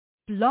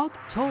Blog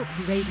Talk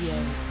Radio.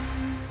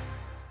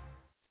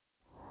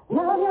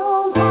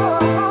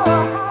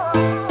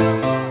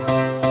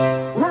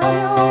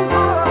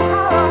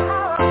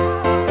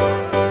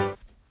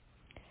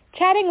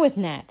 Chatting with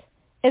Nat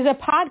is a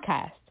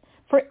podcast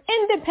for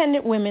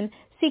independent women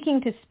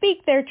seeking to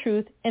speak their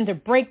truth and to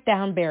break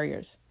down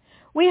barriers.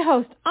 We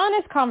host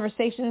honest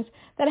conversations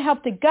that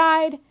help to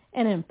guide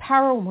and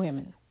empower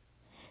women.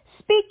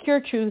 Speak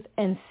your truth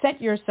and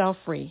set yourself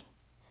free.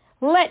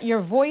 Let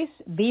your voice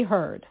be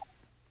heard.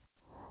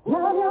 Hi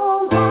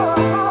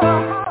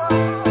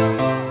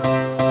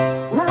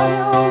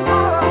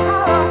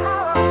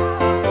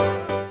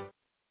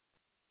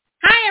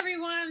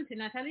everyone, to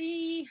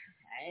Natalie.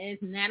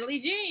 It's Natalie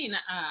Jean.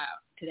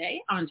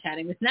 Today on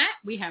Chatting with Nat,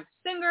 we have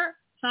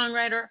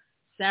singer-songwriter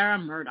Sarah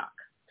Murdoch.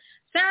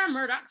 Sarah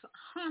Murdoch's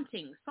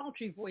haunting,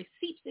 sultry voice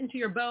seeps into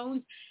your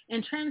bones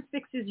and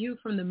transfixes you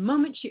from the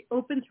moment she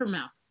opens her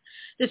mouth.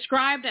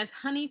 Described as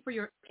honey for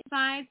your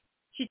insides,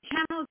 she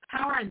channels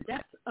power and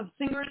depth of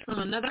singers from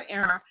another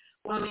era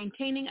while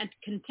maintaining a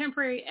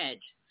contemporary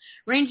edge.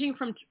 Ranging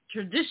from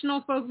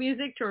traditional folk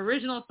music to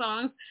original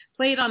songs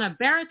played on a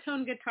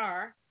baritone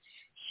guitar,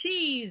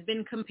 she's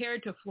been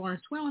compared to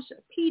Florence Welch,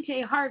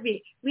 P.J.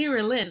 Harvey,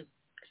 Lyra Lynn.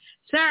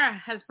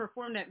 Sarah has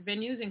performed at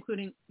venues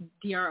including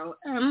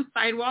DROM,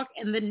 Sidewalk,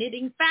 and the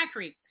Knitting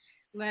Factory.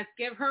 Let's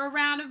give her a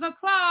round of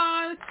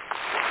applause.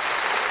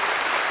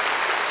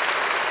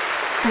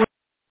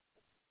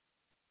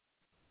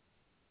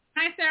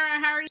 Hi, Sarah.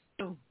 How are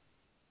you?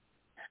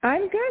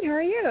 I'm good. How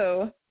are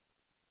you?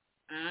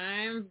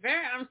 I'm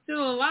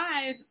still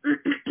alive.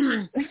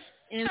 And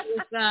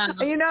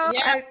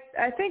yeah.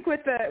 I think with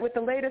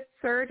the latest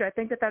surge, I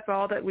think that's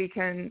all that we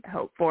can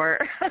hope for.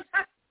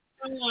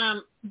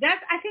 I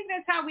think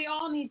that's how we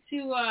all need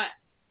to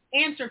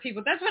answer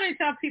people. That's what I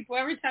tell people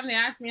every time they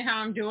ask me how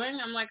I'm doing.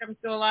 I'm like, I'm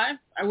still alive.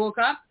 I woke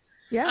up.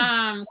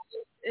 Yeah.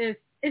 It's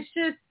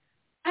just,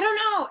 I don't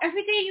know.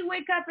 Every day you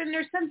wake up and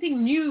there's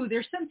something new.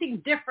 There's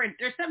something different.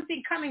 There's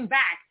something coming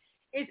back.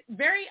 It's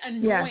very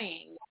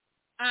annoying.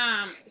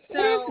 Yeah. It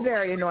is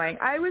very annoying.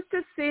 I was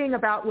just seeing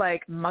about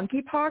like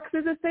monkeypox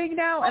is a thing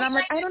now, and I'm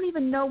like, I don't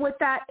even know what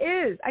that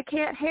is. I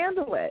can't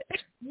handle it.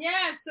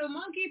 Yeah, so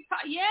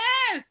monkeypox.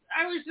 Yes,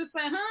 I was just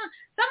like,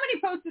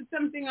 Somebody posted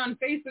something on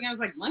Facebook. I was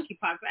like,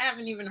 monkeypox. I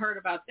haven't even heard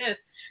about this.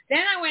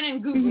 Then I went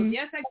and Googled. Mm-hmm.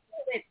 Yes, I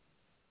did it.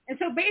 And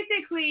so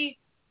basically,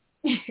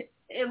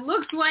 it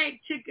looks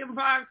like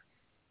chickenpox,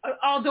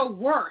 although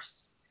worse,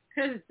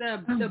 because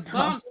the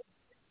bumps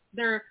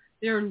they're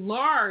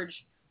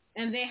large.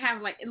 And they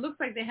have it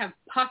looks like they have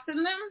pus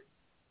in them.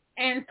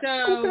 And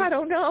so I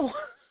don't know.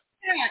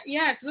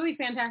 Yeah, it's really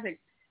fantastic.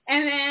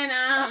 And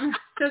then,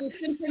 so the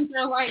symptoms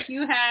are like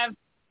you have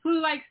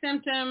flu-like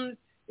symptoms,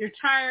 you're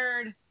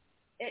tired.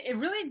 It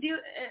really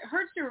it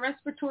hurts your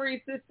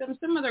respiratory system.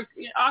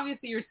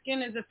 Obviously your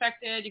skin is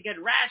affected. You get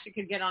a rash. It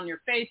could get on your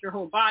face, your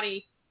whole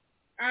body.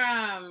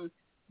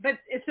 But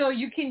so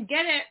you can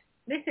get it,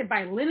 they said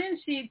by linen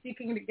sheets. You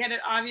can get it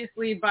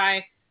obviously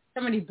by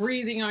somebody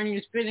breathing on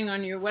you, spitting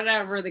on you,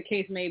 whatever the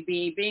case may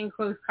be, being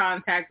close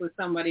contact with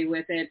somebody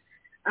with it.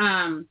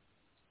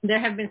 There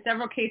have been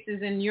several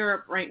cases in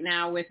Europe right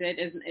now with it.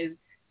 It's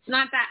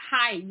not that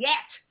high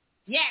yet.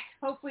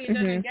 Hopefully it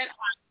doesn't get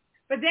high.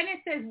 But then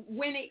it says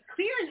when it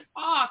clears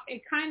off,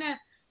 it kind of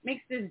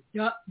makes this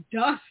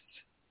dust.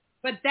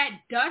 But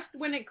that dust,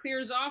 when it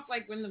clears off,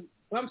 like when the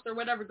bumps or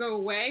whatever go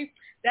away,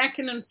 that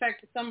can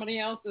infect somebody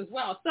else as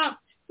well. So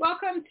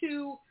welcome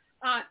to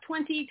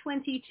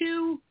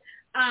 2022.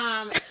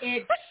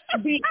 It's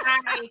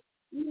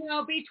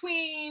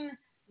between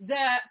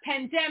the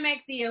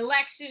pandemic, the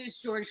elections,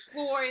 George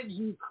Floyd,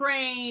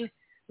 Ukraine,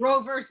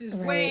 Roe versus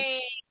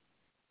Wade,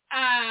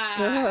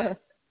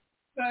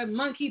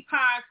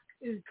 monkeypox,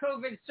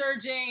 COVID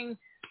surging.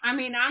 I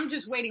mean, I'm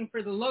just waiting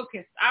for the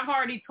locusts. I've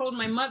already told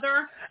my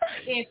mother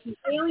if the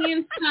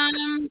aliens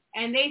come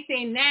and they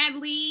say,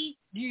 Natalie,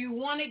 do you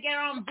want to get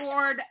on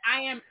board? I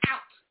am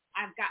out.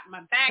 I've got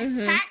my bags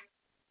packed.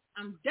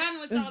 I'm done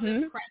with all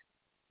this crap.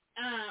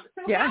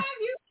 How have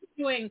you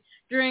been doing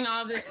during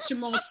all this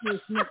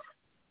tumultuousness?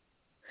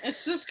 It's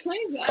just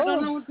crazy. I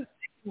don't know what to say.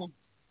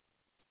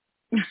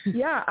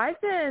 Yeah, I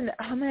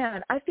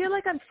feel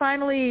like I'm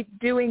finally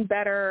doing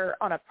better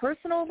on a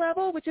personal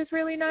level, which is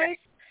really nice.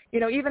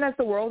 Even as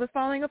the world is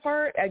falling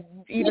apart,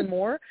 even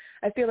more,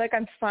 I feel like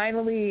I'm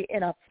finally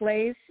in a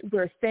place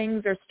where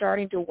things are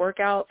starting to work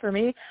out for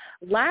me.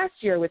 Last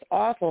year was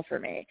awful for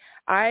me.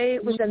 I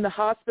was in the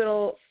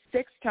hospital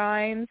 6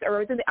 times, or I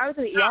was in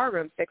the ER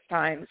room 6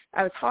 times.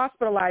 I was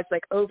hospitalized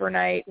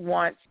overnight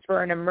once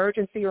for an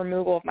emergency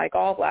removal of my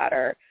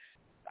gallbladder.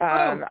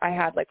 I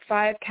had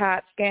 5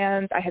 CAT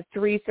scans. I had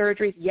 3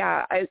 surgeries.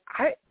 Yeah, I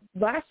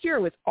last year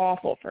was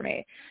awful for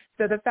me.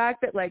 So the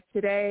fact that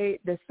today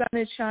the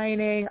sun is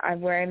shining,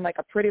 I'm wearing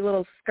a pretty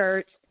little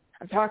skirt,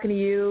 I'm talking to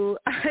you,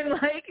 I'm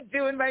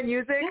doing my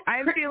music,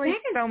 I'm feeling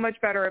so much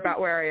better about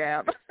where I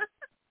am.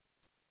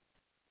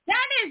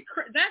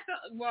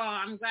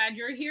 I'm glad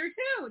you're here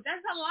too.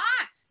 That's a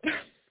lot.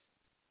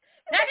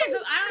 That is,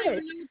 I don't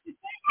even know what to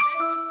say.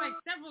 like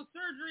several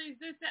surgeries,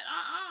 this, that,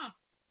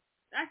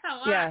 that's a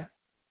lot. Yeah.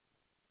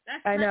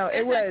 I know.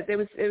 It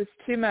was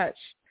too much.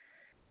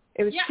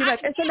 It was too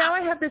much. And so now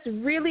I have this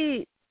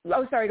really,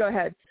 sorry, go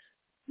ahead.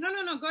 No,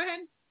 go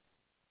ahead.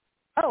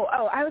 Oh,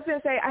 I was going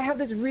to say I have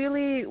this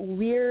really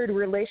weird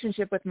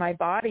relationship with my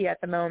body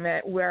at the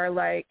moment where,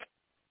 like,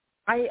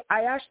 I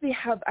actually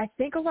have, I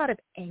think, a lot of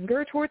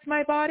anger towards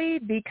my body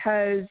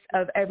because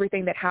of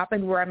everything that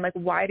happened where I'm like,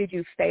 why did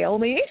you fail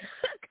me?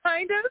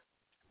 kind of.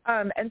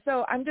 And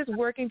so I'm just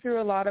working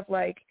through a lot of,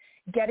 like,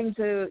 getting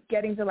to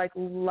like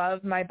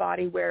love my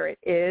body where it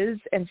is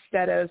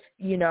instead of,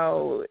 you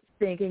know,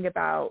 thinking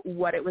about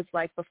what it was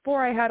like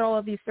before I had all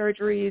of these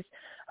surgeries.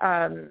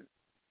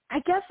 I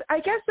guess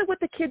that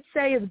what the kids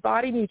say is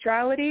body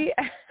neutrality,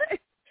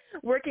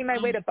 working my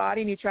way to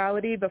body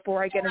neutrality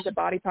before I get into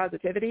body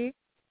positivity.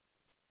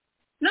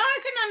 No, I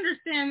can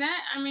understand that.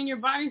 I mean, your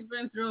body's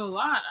been through a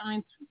lot. I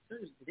mean,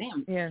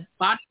 body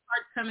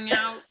parts coming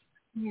out,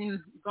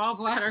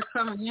 gallbladder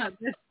coming out.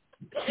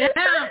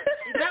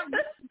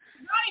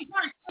 Body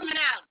parts coming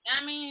out.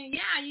 I mean,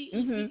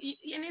 and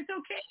it's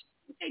okay.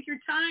 You take your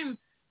time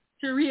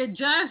to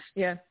readjust.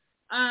 Yeah.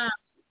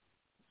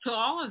 To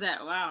all of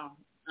that. Wow.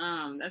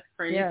 That's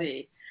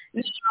crazy.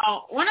 Yeah.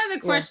 Now, one of the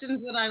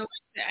questions that I like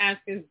to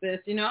ask is this.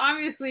 You know,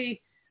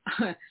 obviously,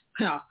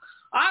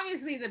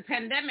 obviously the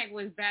pandemic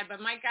was bad, but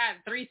my God,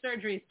 3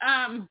 surgeries.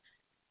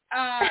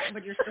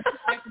 But you're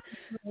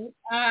still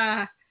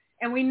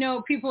and we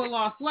know people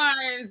lost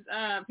lives.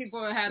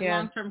 People had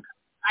long-term.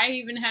 I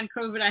even had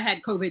COVID. I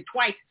had COVID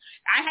twice.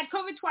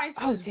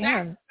 Oh,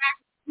 damn. Back,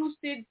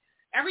 boosted.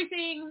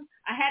 Everything.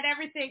 I had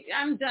everything.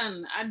 I'm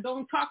done.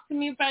 Don't talk to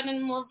me about any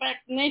more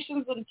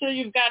vaccinations until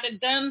you've got it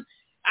done.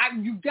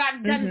 You've got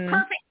it done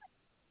perfect.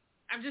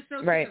 I'm just so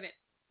sick of it.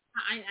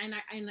 I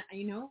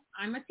you know,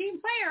 I'm a team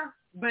player,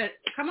 but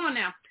come on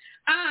now.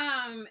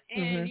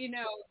 And you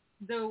know,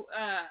 the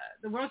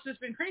world's just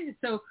been crazy.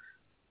 So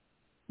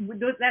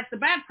that's the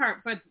bad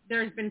part. But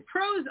there's been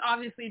pros,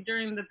 obviously,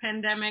 during the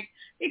pandemic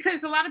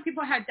because a lot of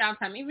people had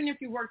downtime. Even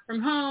if you worked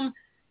from home,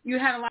 you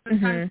had a lot of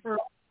time for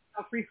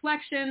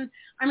self-reflection.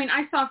 I mean,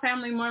 I saw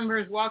family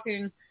members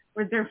walking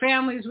with their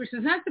families, which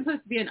is not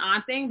supposed to be an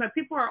odd thing, but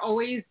people are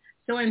always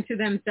so into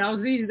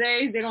themselves these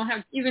days. They don't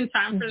have even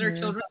time for their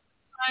children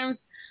sometimes.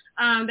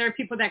 There are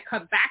people that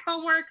cut back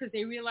on work because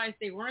they realized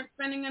they weren't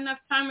spending enough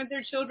time with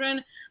their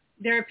children.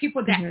 There are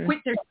people that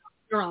quit their jobs.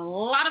 There are a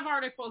lot of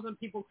articles on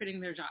people quitting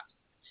their jobs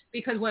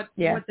because what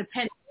the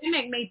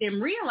pandemic made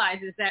them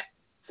realize is that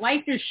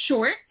life is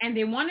short and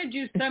they want to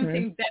do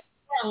something that's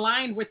more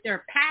aligned with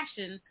their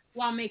passion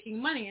while making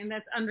money, and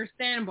that's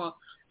understandable.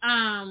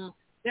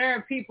 There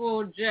are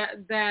people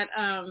that,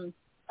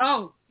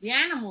 the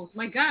animals,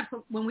 my God,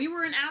 when we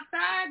were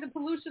outside, the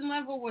pollution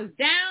level was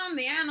down.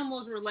 The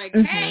animals were like,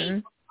 hey,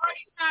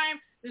 party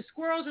time. The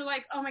squirrels were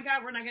like, oh, my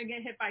God, we're not going to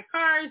get hit by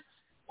cars.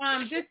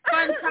 This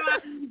fun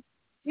time,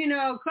 you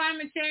know,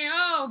 climate change.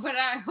 Oh, but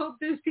I hope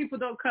these people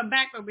don't come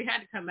back, but we had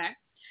to come back.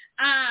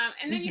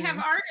 And then you have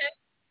artists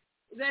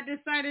that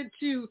decided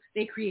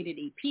they created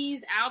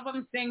EPs,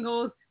 albums,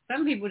 singles.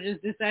 Some people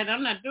just decided,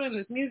 I'm not doing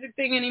this music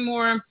thing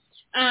anymore.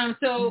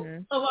 So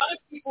a lot of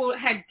people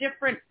had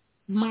different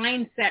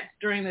mindsets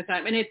during the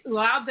time, and it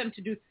allowed them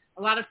to do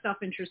a lot of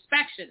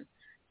self-introspection.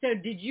 So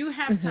did you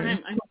have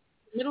time, in the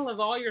middle of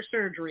all your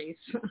surgeries,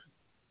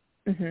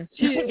 to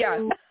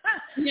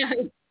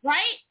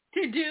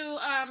do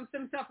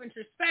some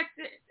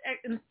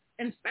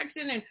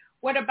self-inspection, and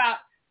what about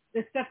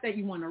the stuff that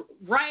you want to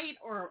write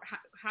or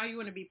how you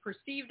want to be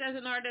perceived as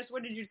an artist?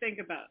 What did you think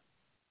about?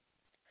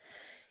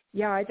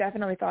 Yeah, I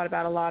definitely thought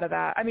about a lot of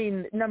that. I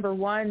mean, number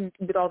one,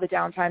 with all the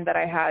downtime that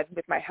I had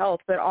with my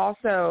health, but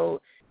also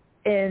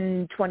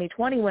in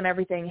 2020 when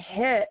everything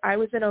hit, I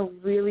was in a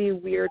really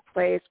weird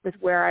place with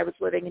where I was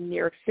living in New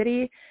York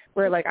City,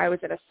 where like I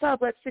was in a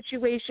sublet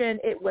situation.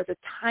 It was a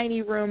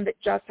tiny room that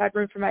just had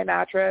room for my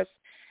mattress.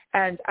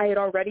 And I had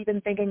already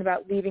been thinking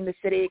about leaving the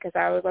city because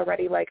I was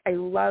already like, I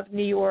love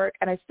New York,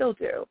 and I still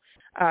do.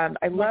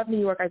 I love New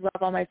York. I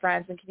love all my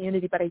friends and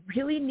community, but I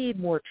really need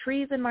more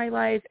trees in my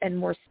life and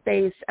more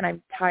space, and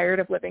I'm tired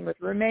of living with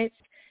roommates,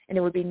 and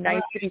it would be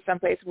nice to be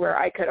someplace where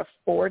I could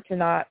afford to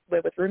not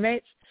live with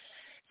roommates.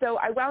 So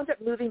I wound up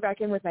moving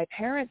back in with my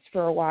parents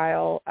for a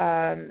while,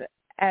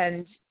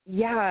 and,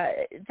 yeah,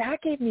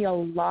 that gave me a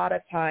lot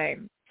of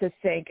time to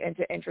think and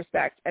to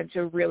introspect and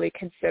to really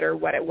consider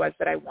what it was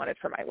that I wanted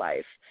for my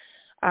life.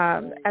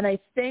 And I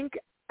think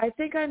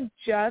I'm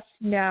just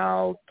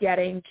now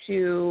getting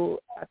to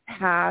a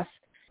path.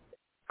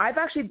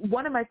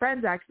 One of my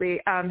friends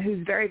actually,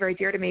 who's very, very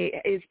dear to me,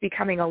 is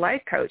becoming a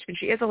life coach, and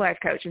she is a life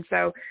coach. And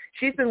so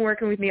she's been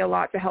working with me a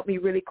lot to help me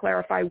really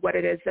clarify what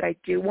it is that I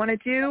do want to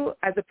do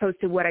as opposed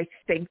to what I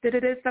think that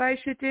it is that I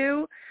should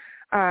do.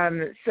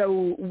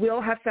 So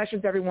we'll have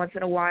sessions every once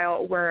in a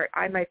while where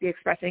I might be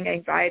expressing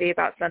anxiety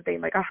about something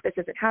like, oh, this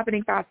isn't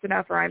happening fast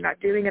enough, or I'm not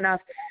doing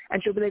enough.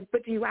 And she'll be like,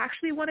 but do you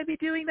actually want to be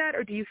doing that?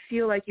 Or do you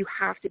feel like you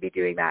have to be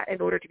doing that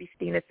in order to be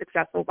seen as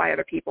successful by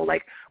other people?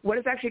 Like, what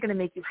is actually going to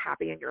make you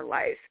happy in your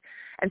life?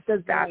 And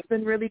so that's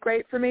been really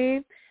great for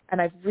me. And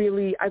I've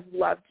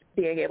loved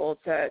being able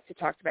to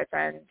talk to my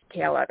friend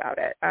Kayla about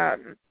it.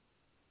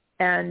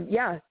 And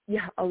yeah,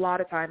 a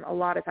lot of time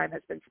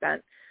has been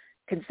spent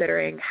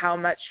considering how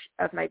much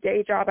of my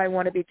day job I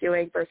want to be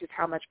doing versus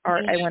how much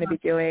art I want to be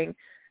doing,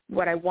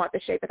 what I want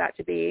the shape of that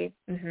to be.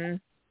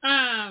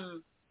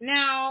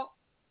 Now,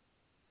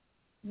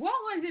 what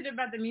was it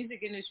about the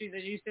music industry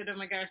that you said, oh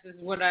my gosh, this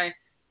is what I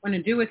want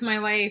to do with my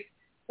life?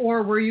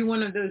 Or were you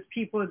one of those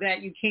people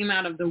that you came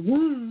out of the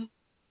womb?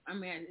 I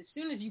mean, as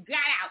soon as you got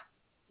out,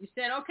 you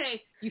said,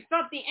 okay, you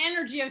felt the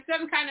energy of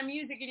some kind of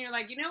music and you're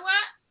like, you know what?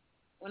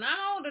 When I'm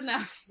old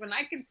enough, when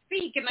I can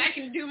speak and I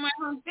can do my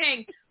own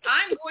thing,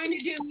 I'm going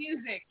to do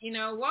music. You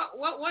know, what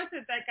was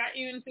it that got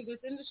you into this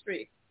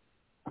industry?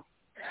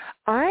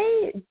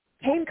 I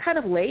came kind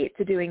of late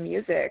to doing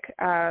music.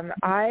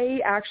 I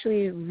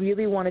actually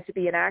really wanted to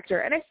be an actor,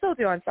 and I still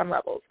do on some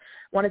levels,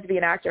 wanted to be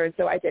an actor. And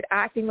so I did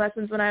acting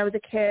lessons when I was a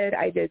kid.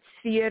 I did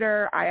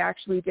theater. I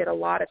actually did a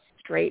lot of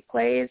straight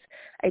plays.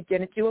 I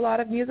didn't do a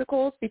lot of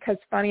musicals because,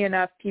 funny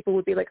enough, people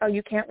would be like, oh,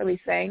 you can't really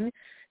sing.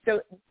 So,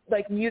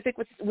 like, music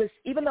was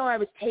even though I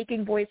was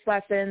taking voice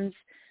lessons,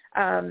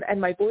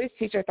 and my voice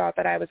teacher thought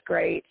that I was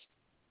great,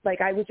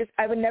 like, I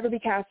would never be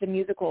cast in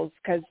musicals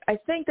because I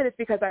think that it's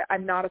because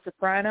I'm not a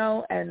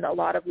soprano, and a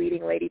lot of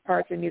leading lady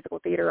parts in musical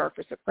theater are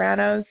for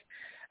sopranos.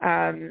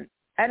 And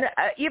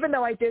even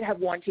though I did have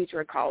one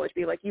teacher in college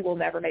be like, you will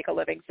never make a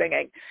living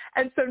singing.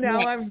 And so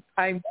now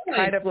I'm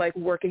kind of like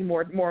working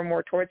more and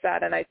more towards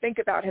that. And I think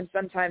about him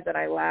sometimes and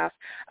I laugh.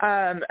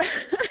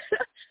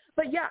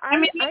 But yeah,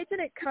 I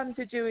didn't come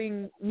to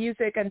doing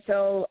music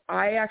until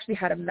I actually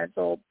had a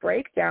mental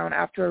breakdown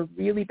after a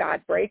really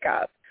bad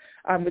breakup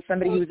with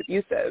somebody who was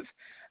abusive.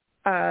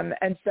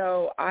 And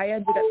so I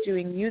ended up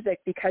doing music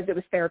because it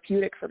was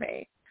therapeutic for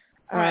me.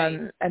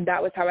 And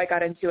that was how I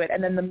got into it.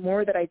 And then the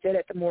more that I did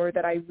it, the more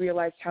that I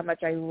realized how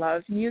much I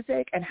love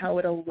music and how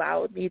it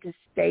allowed me to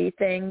say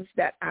things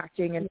that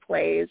acting in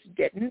plays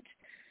didn't.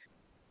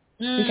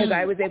 Because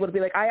I was able to be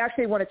like, I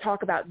actually want to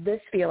talk about this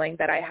feeling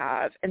that I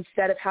have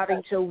instead of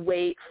having to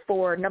wait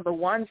for, number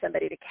one,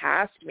 somebody to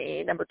cast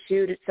me, number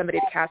two, somebody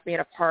to cast me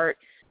in a part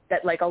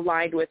that like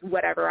aligned with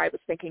whatever I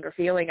was thinking or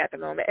feeling at the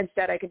moment.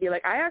 Instead, I could be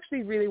like, I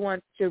actually really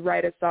want to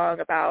write a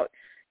song about,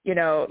 you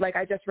know, like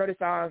I just wrote a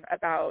song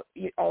about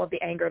all of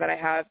the anger that I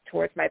have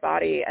towards my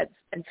body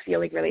and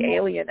feeling really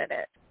alien in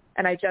it.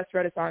 And I just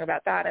wrote a song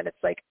about that. And it's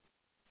like,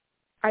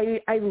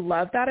 I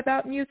love that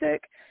about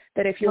music,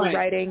 that if you're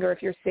writing or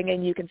if you're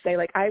singing, you can say,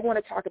 like, I want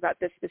to talk about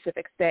this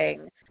specific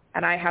thing,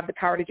 and I have the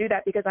power to do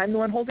that because I'm the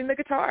one holding the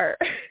guitar.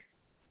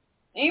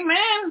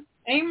 Amen.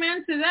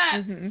 Amen to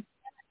that.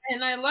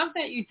 And I love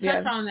that you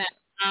touch on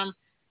that.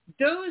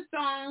 Those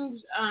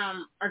songs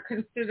are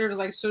considered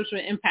like social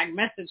impact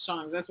message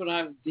songs. That's what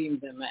I've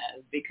deemed them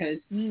as, because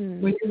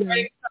when you're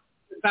writing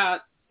songs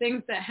about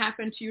things that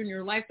happen to you in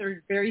your life,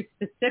 they're very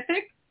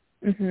specific,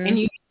 and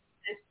you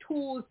use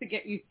tools to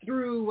get you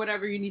through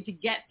whatever you need to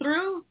get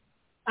through.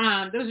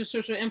 Those are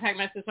social impact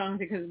message songs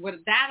because what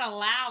that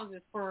allows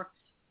is for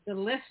the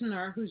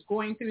listener who's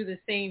going through the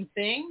same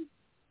thing,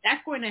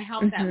 that's going to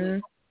help that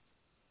listener.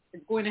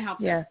 It's going to help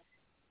them.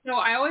 So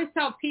I always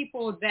tell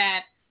people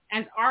that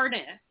as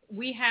artists,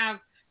 we have,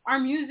 our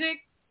music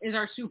is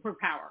our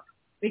superpower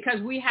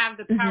because we have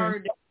the power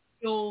to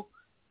heal,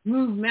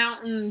 move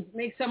mountains,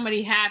 make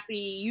somebody happy,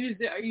 use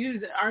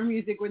our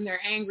music when they're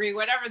angry,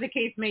 whatever the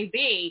case may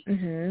be,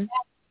 give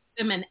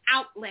them an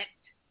outlet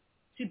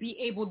to be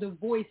able to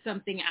voice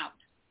something out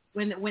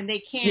when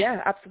they can't.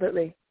 Yeah,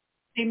 absolutely.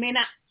 They may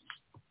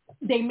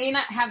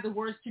not have the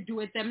words to do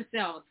it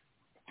themselves.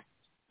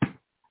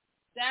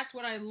 That's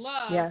what I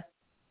love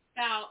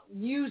about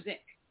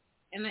music.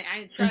 And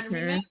I try to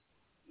remember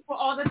people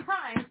all the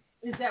time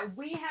is that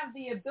we have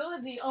the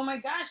ability, oh my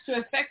gosh, to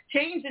affect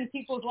change in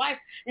people's lives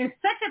in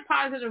such a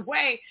positive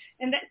way.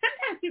 And that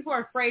sometimes people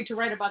are afraid to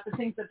write about the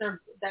things that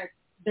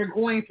they're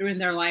going through in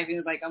their life. And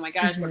it's like, oh my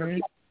gosh, what are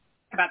people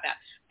about that?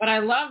 But I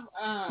love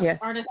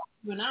artists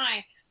like you and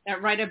I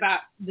that write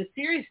about the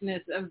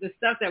seriousness of the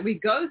stuff that we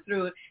go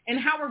through and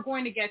how we're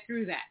going to get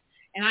through that.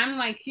 And I'm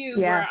like you,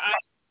 where I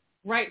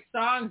write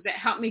songs that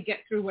help me get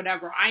through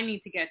whatever I need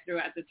to get through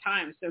at the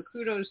time. So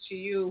kudos to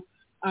you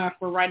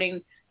for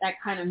writing that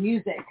kind of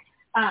music.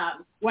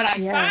 What I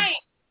find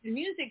in the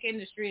music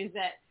industry is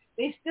that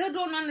they still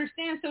don't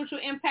understand social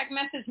impact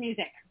message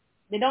music.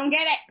 They don't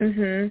get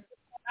it.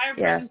 I've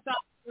written songs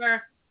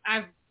where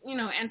I've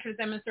entered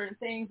them in certain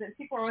things, and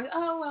people are always,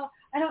 oh, well,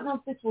 I don't know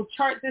if this will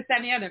chart, this, that,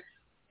 and the other.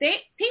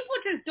 People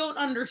just don't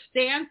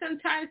understand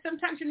sometimes.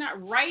 Sometimes you're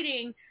not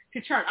writing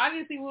to chart.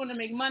 Obviously, we want to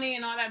make money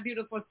and all that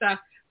beautiful stuff,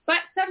 but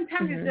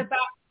sometimes it's about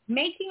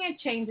making a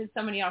change in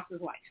somebody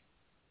else's life.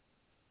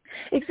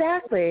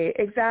 Exactly.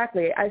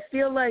 I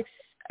feel like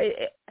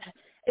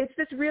it's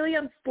this really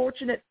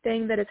unfortunate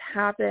thing that has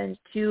happened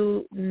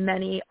to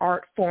many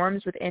art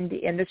forms within the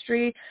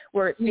industry,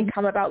 where it's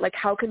become about like,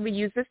 how can we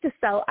use this to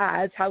sell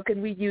ads? How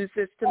can we use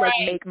this to like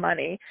make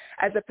money,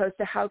 as opposed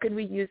to how can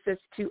we use this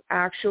to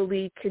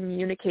actually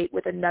communicate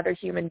with another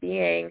human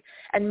being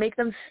and make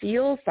them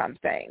feel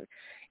something,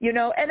 you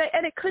know? And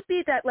it could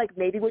be that like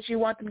maybe what you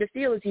want them to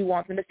feel is you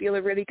want them to feel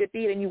a really good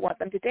beat and you want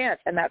them to dance,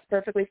 and that's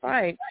perfectly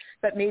fine.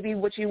 But maybe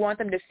what you want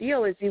them to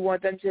feel is you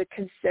want them to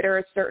consider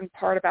a certain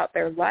part about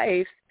their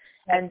life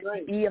and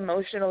be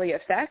emotionally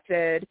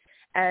affected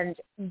and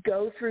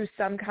go through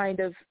some kind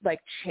of like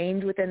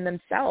change within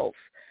themselves.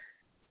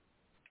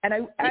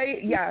 And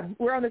I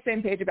we're on the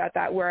same page about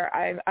that, where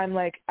I'm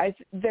like,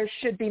 there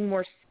should be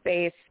more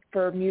space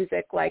for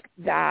music like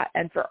that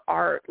and for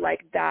art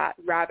like that,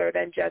 rather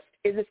than just,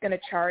 is this going to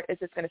chart? Is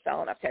this going to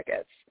sell enough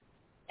tickets?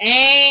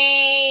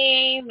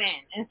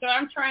 Amen. And so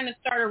I'm trying to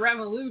start a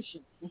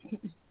revolution.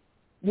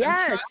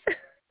 Yes.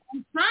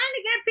 I'm trying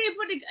to get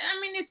people to,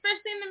 I mean,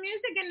 especially in the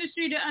music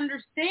industry, to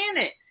understand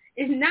it.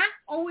 It's not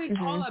always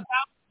all about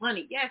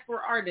money. Yes,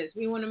 we're artists.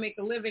 We want to make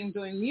a living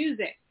doing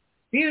music.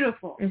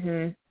 Beautiful.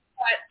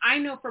 But I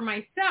know for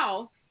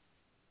myself,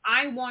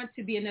 I want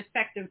to be an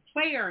effective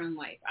player in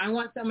life. I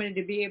want somebody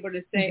to be able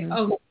to say,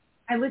 oh,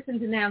 I listened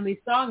to Natalie's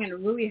song and it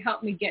really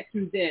helped me get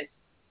through this.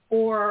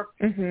 Or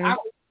I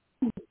was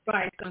moved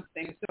by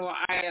something. So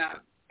I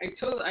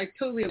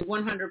totally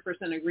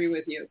 100% agree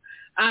with you.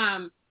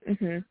 How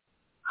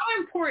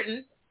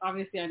important,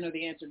 obviously I know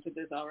the answer to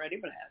this already,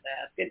 but I have to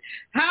ask it.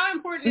 How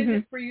important is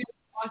it for you to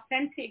be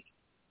authentic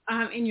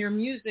in your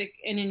music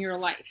and in your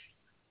life?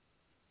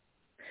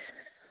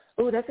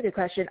 Oh, that's a good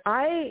question.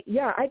 I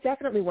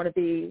definitely want to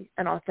be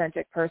an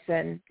authentic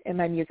person in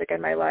my music and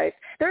my life.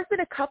 There's been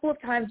a couple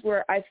of times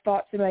where I've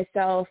thought to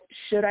myself,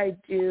 should I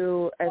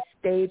do a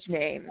stage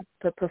name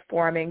for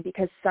performing?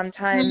 Because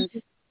sometimes,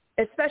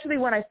 especially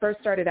when I first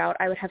started out,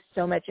 I would have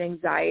so much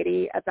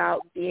anxiety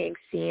about being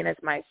seen as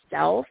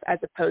myself as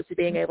opposed to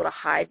being able to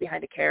hide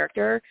behind a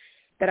character,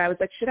 that I was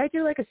like, should I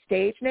do like a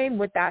stage name?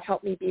 Would that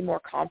help me be more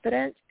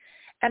confident?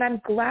 And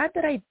I'm glad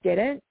that I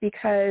didn't,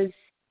 because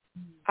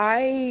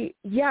I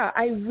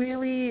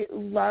really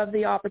love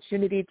the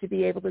opportunity to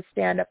be able to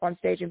stand up on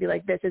stage and be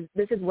like, this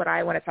is what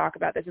I want to talk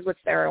about. This is what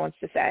Sarah wants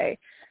to say,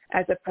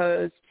 as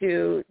opposed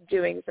to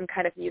doing some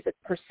kind of music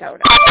persona.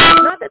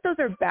 Not that those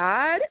are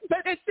bad, but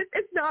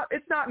it's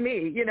not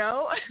me, you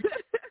know?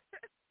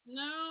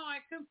 No, I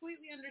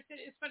completely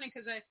understand. It's funny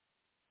because I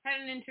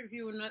had an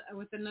interview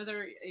with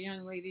another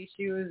young lady.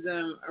 She was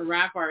a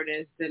rap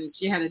artist, and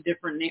she had a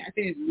different name. I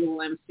think it's Lil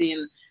MC,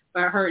 and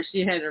but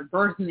she had her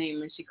birth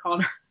name, and she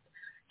called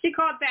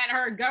that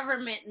her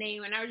government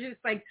name, and I was just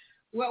like,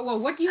 well,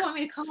 what do you want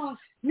me to call her?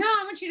 No,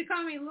 I want you to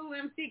call me Lil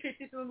MC, because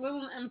she said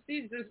Lil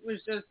MC was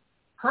just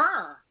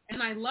her,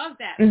 and I love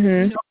that. You know,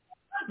 I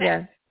love that.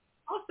 Yeah.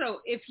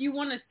 Also, if you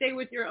want to stay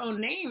with your own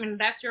name and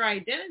that's your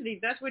identity,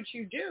 that's what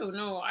you do.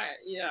 I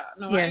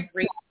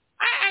agree.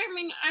 I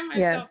mean, I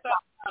myself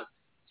thought about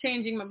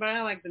changing but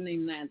I like the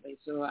name Natalie,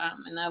 so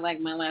and I like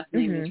my last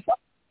name, so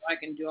I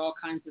can do all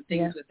kinds of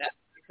things with that.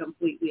 I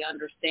completely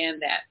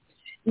understand that.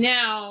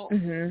 Now,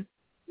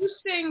 you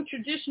sing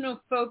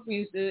traditional folk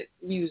music,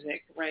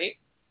 right?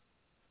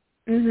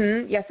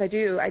 Yes, I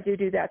do. I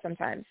do that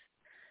sometimes.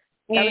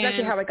 That was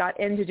actually how I got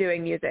into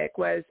doing music.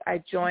 Was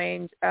I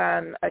joined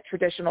a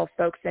traditional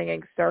folk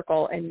singing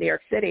circle in New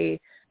York City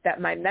that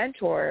my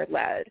mentor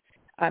led.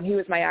 He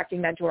was my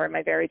acting mentor and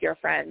my very dear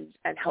friend,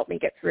 and helped me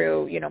get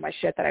through, my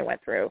shit that I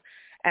went through.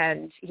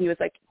 And he was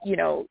like,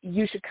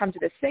 you should come to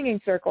this singing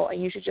circle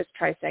and you should just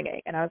try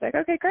singing. And I was like,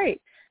 okay,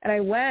 great. And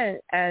I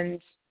went, and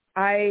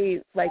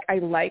I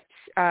liked,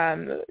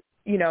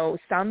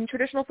 some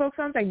traditional folk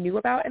songs I knew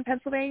about in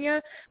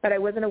Pennsylvania, but I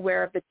wasn't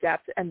aware of the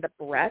depth and the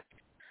breadth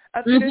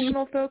of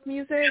traditional folk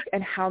music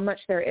and how much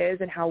there is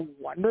and how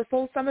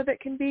wonderful some of it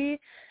can be.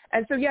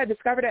 And so, I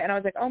discovered it, and I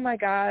was like, oh my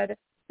God,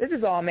 this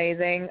is all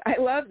amazing. I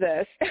love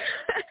this.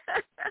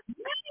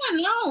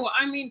 No,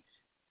 I mean,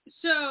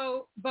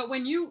 but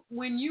when you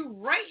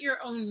write your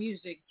own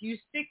music, do you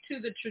stick to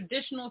the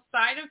traditional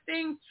side of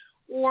things,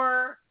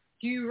 or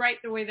do you write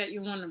the way that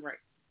you want to write?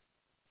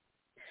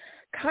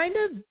 Kind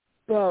of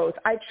both.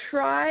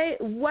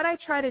 What I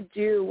try to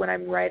do when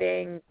I'm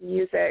writing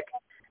music,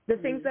 the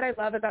things that I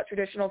love about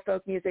traditional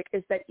folk music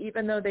is that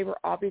even though they were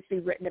obviously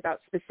written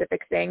about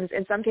specific things,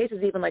 in some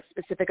cases even like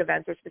specific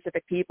events or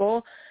specific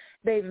people,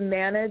 they've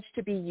managed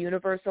to be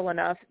universal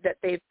enough that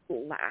they've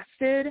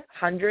lasted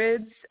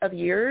hundreds of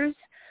years.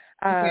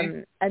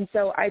 And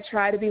so I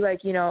try to be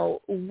like,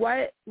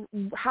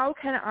 how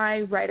can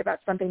I write about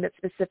something that's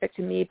specific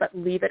to me, but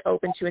leave it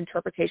open to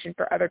interpretation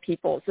for other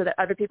people so that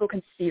other people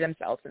can see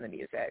themselves in the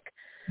music.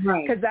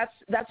 Right. Because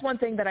that's one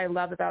thing that I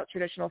love about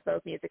traditional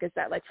folk music is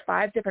that like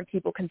 5 different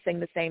people can sing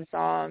the same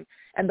song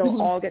and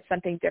they'll all get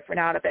something different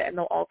out of it, and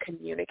they'll all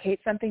communicate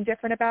something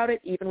different about it,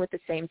 even with the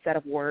same set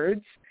of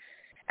words.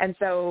 And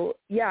so,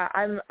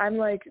 I'm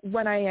like,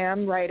 when I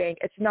am writing,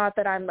 it's not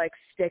that I'm like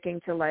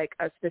sticking to like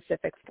a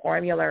specific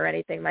formula or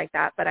anything like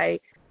that, but I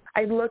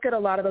look at a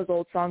lot of those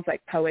old songs like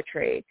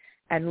poetry,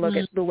 and look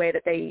at the way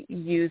that they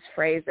use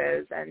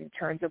phrases and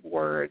turns of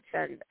words,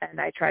 and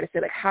I try to say,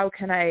 like, how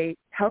can I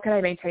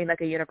maintain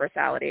like a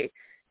universality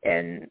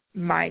in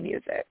my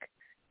music.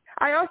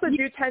 I also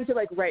do tend to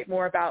like write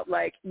more about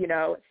like, you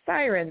know,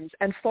 sirens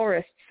and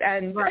forests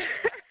and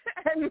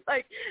and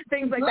like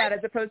things like that, as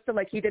opposed to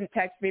like he didn't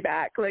text me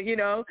back, like, you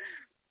know.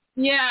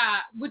 Yeah,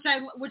 which I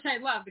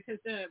love, because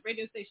the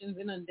radio station's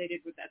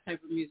inundated with that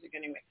type of music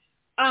anyway.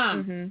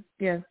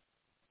 Yeah.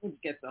 It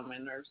gets on my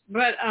nerves,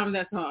 but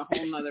that's not a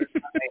whole nother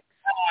topic.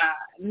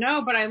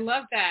 No, but I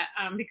love that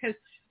because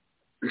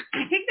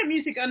I think the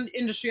music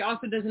industry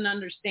also doesn't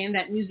understand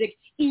that music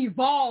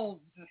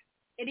evolves.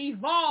 It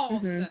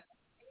evolves.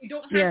 You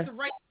don't have to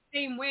write the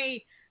same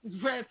way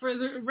for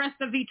the rest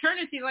of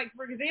eternity. Like,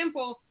 for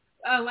example,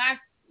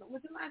 last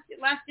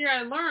year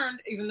I learned,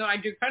 even though I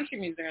do country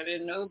music, I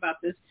didn't know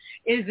about this,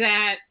 is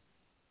that,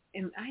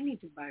 and I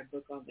need to buy a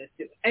book on this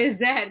too, is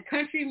that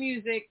country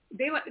music,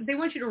 they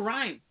want you to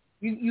rhyme.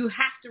 You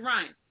have to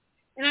rhyme.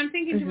 And I'm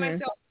thinking to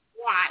myself,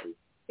 why?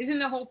 Isn't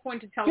the whole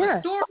point to tell a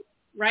story,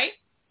 right?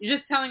 You're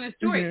just telling a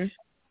story. I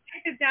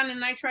sit down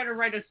and I try to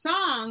write a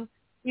song,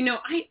 you know,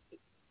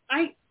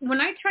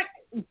 when I try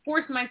to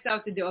force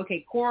myself to do,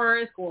 okay,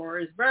 chorus,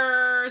 verse,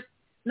 chorus,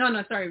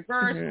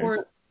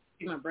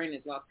 my brain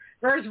is lost,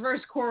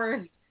 verse,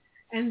 chorus,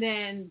 and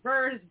then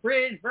verse,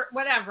 bridge,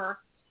 whatever,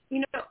 you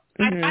know,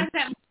 I find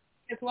that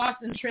gets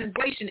lost in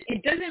translation.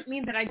 It doesn't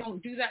mean that I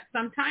don't do that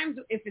sometimes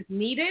if it's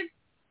needed,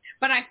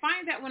 but I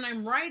find that when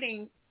I'm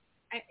writing,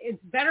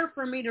 it's better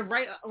for me to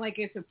write like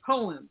it's a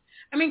poem.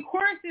 I mean,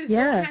 choruses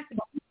don't have to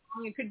be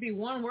long. It could be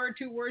 1 word,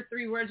 2 words,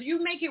 3 words.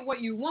 You make it what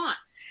you want.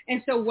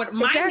 And so what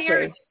my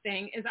narrative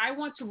thing is, I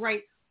want to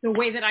write the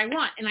way that I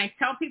want. And I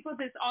tell people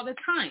this all the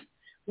time.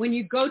 When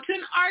you go to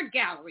an art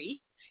gallery,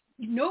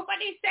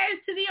 nobody says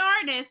to the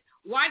artist,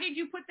 why did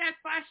you put that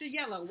splash of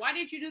yellow? Why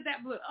did you do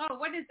that blue? Oh,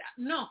 what is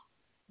that? No.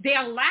 They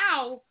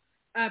allow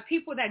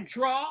people that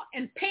draw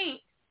and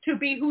paint to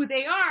be who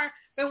they are.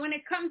 But when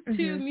it comes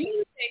to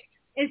music,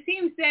 it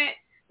seems that,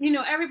 you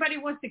know, everybody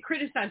wants to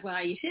criticize,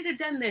 well, you should have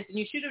done this and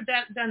you should have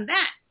done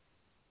that.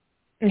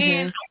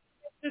 And it's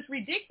just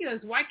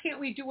ridiculous. Why can't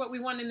we do what we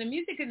want in the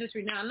music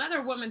industry? Now,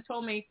 another woman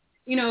told me,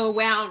 you know,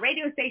 well,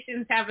 radio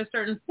stations have a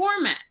certain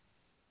format.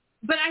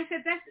 But I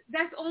said,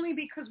 that's only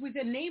because we've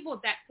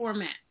enabled that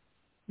format.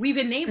 We've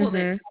enabled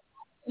it,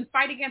 and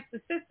fight against the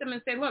system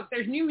and say, look,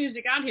 there's new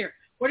music out here.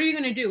 What are you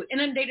going to do?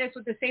 Inundate us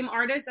with the same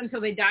artists until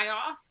they die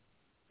off?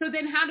 So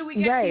then how do we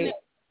get to it?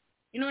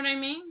 You know what I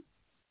mean?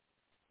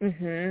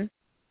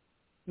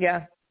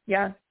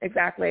 Yeah,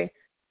 exactly.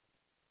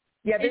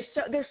 Yeah,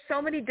 there's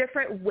so many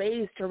different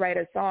ways to write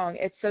a song.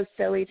 It's so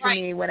silly to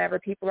me whenever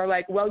people are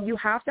like, well, you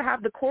have to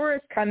have the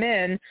chorus come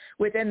in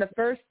within the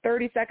first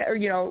 30 seconds, or,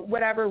 you know,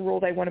 whatever rule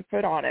they want to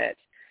put on it.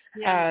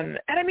 And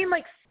I mean,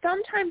 like,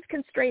 sometimes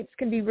constraints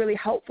can be really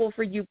helpful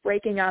for you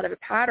breaking out of a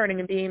pattern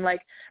and being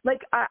like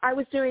I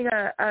was doing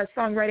a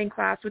songwriting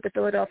class with the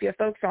Philadelphia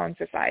Folk Song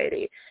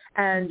Society,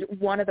 and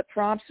one of the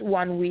prompts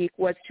one week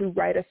was to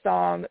write a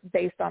song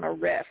based on a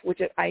riff,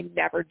 which I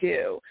never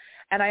do.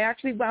 And I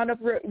actually wound up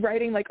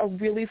writing like a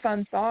really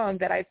fun song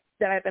that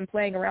I've been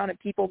playing around, and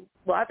people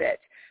love it.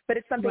 But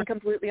it's something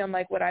completely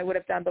unlike what I would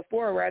have done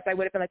before, whereas I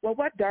would have been like, well,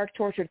 what dark,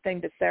 tortured thing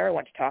does Sarah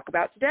want to talk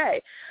about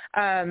today?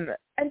 And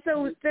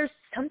so there's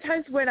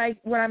sometimes when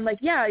I'm like,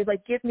 yeah,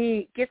 like give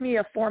me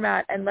a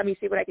format and let me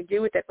see what I can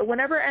do with it. But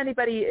whenever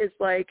anybody is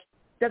like,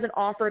 doesn't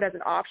offer it as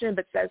an option,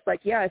 but says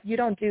like, yeah, if you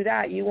don't do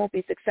that, you won't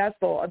be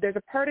successful, there's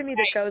a part of me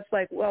that goes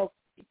like, well,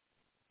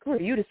 who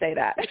are you to say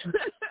that?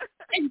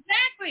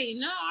 Exactly.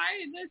 No,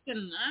 I'm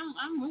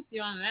with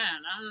you on that.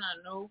 I'm not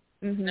not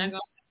going to tell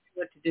you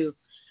what to do.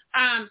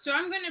 So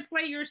I'm going to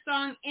play your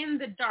song In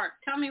the Dark.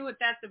 Tell me what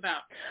that's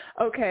about.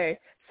 Okay.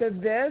 So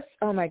this,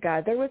 oh my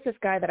God, there was this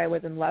guy that I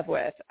was in love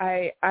with.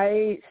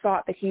 I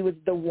thought that he was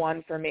the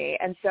one for me.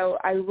 And so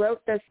I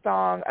wrote this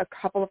song a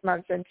couple of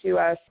months into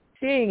us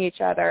seeing each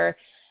other.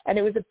 And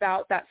it was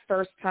about that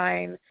first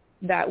time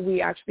that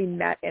we actually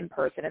met in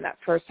person, and that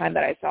first time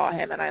that I saw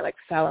him, and I like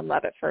fell in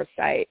love at first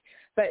sight.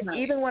 But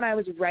even when I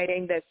was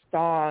writing this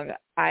song,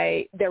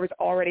 there was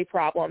already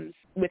problems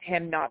with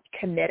him not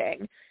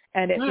committing,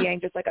 and it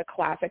being just like a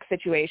classic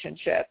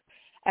situationship.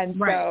 And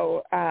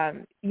so,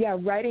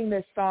 writing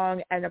this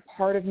song, and a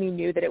part of me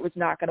knew that it was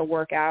not going to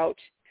work out,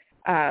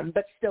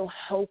 but still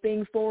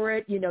hoping for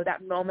it, you know,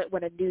 that moment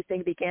when a new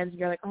thing begins and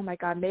you're like, oh my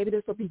God, maybe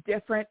this will be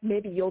different.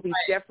 Maybe you'll be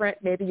different.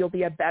 Maybe you'll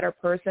be a better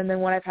person than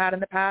what I've had in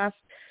the past.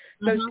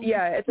 So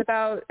it's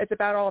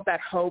about all of that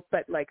hope,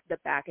 but like the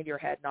back of your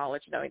head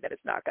knowledge, knowing that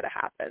it's not going to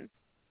happen.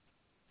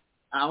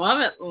 I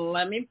love it.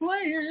 Let me play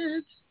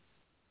it.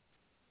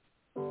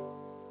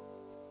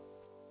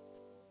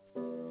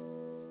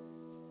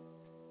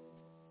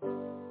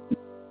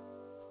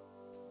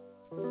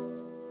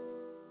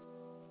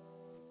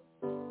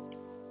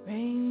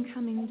 Rain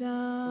coming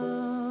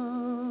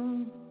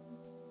down,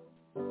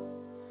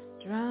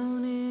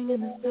 drowning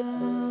in the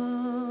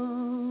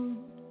sound.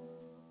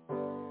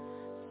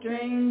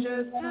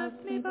 Strangers pass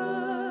me by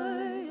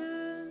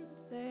and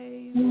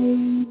say,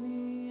 leave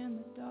me in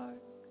the dark.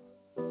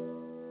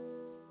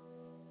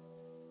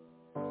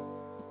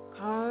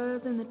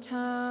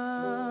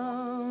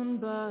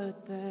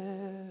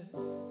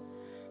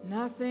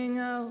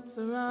 else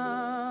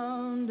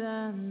around,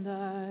 and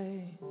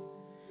I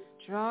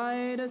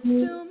try to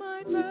still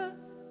my breath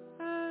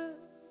as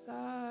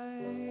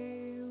I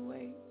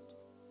wait.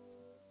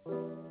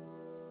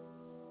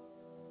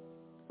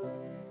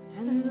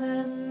 And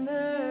then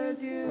there's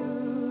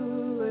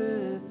you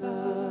with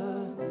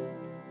the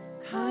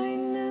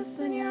kindness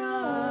in your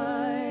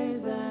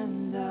eyes,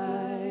 and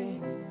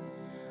I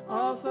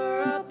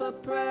offer up a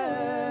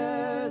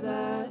prayer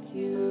that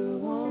you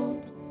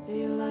won't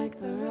be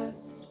like the rest.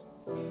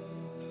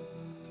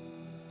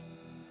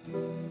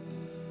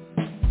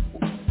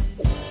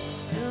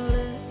 Fill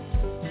it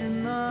to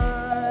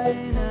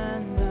mine,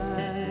 and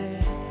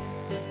I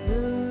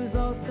lose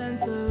all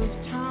sense of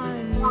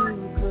time. You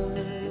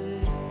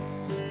could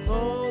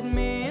hold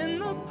me in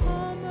the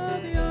palm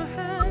of your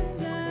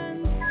hand and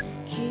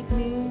keep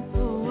me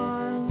for a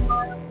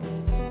while.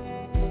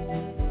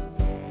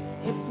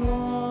 It's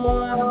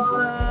warm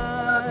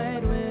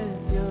inside with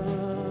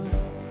your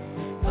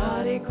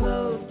body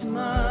close to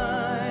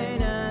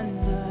mine, and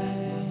I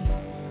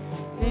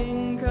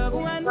think of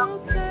when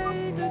we'll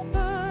say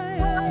goodbye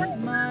as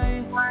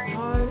my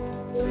heart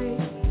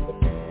breaks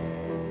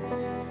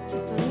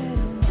just a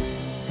little.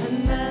 And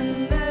then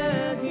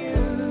there's you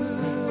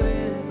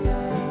with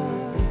the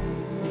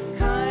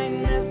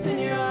kindness in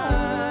your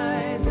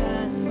eyes,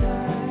 and I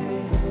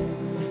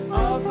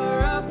offer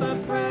up a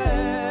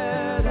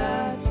prayer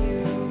that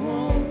you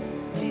won't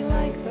be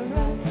like the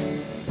rest.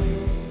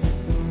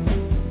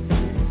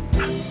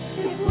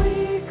 If we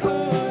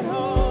could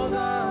hold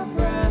our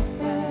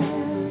breath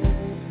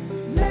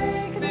and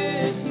make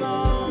this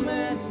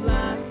moment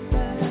last,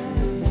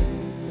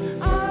 then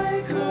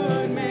I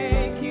could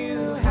make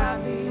you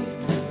happy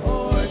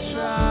or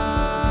try.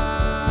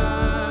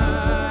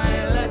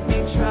 Let me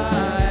try.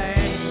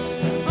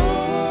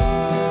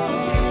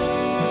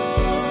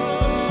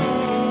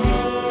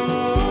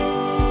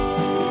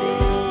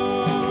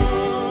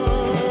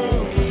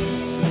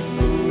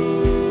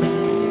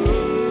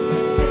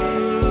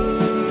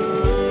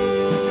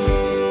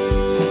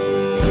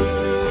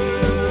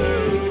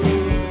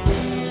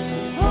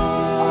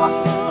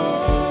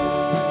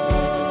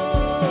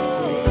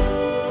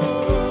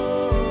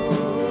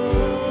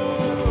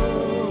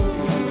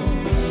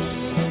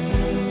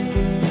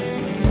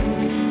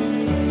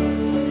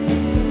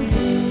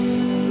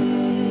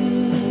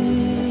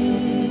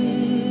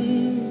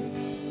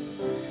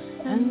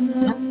 And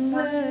then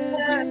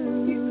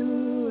there's you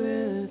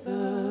with the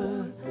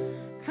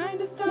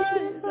kindest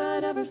eyes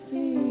I'd ever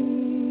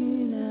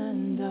seen,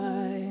 and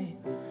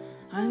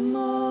I'm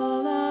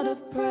all out of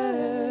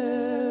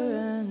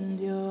prayer, and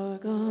you're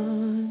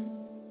gone.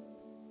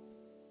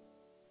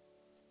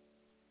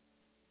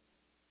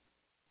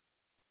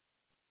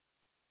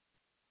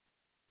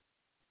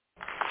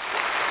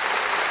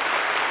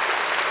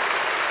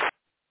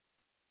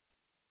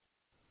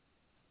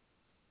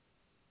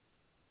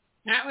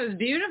 That was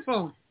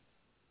beautiful.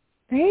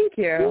 Thank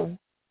you.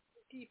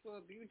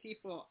 Beautiful,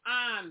 beautiful.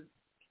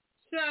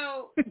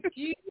 So do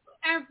you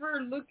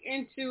ever look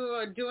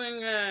into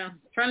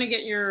trying to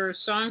get your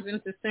songs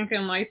into sync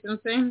and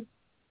licensing?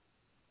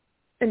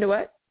 Into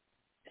what?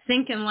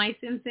 Sync and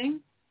licensing?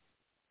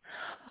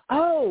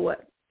 Oh,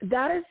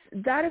 that is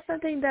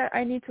something that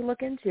I need to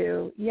look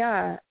into.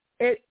 Yeah,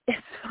 it's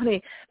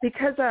funny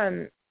because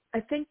I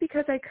think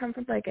because I come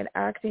from like an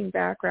acting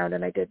background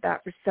and I did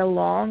that for so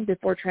long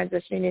before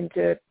transitioning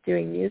into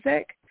doing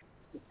music.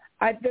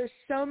 There's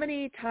so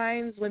many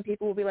times when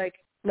people will be like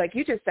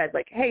you just said,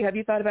 like, hey, have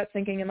you thought about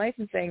syncing and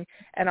licensing?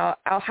 And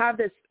I'll have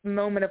this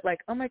moment of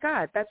like, oh my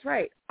God, that's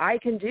right. I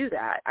can do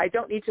that. I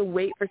don't need to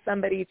wait for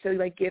somebody to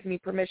like give me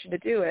permission to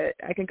do it.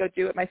 I can go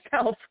do it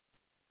myself.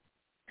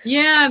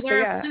 Yeah,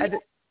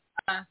 there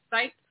are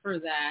sites for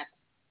that,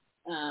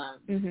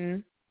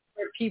 where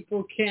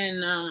people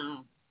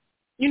can,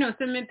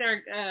 submit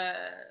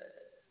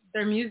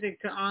their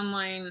music to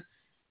online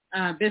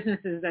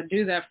businesses that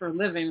do that for a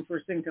living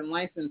for sync and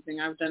licensing.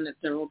 I've done it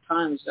several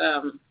times.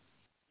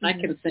 I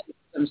can send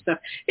some stuff.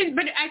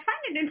 But I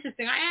find it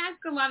interesting. I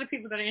ask a lot of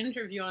people that I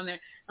interview on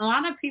there. A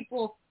lot of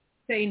people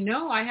say,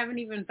 no, I haven't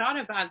even thought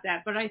about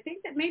that. But I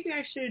think that maybe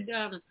I should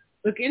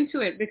look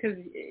into it because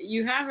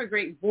you have a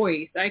great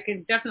voice. I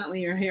can definitely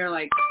hear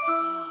like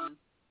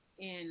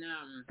in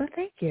oh,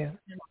 thank you.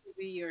 a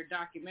movie or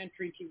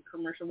documentary, TV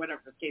commercial,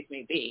 whatever the case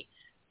may be.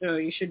 So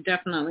you should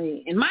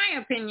definitely, in my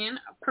opinion,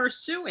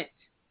 pursue it.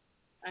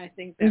 I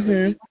think that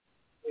would be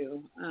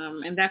good.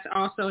 And that's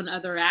also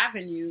another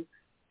avenue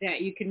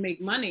that you can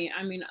make money.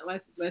 I mean,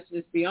 let's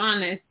just be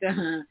honest.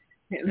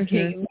 You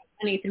can't make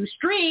money through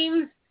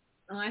streams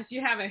unless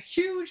you have a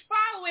huge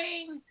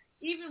following,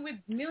 even with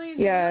millions.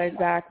 Yeah,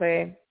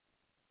 exactly.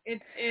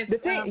 It's the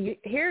thing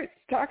here.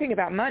 Talking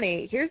about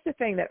money, here's the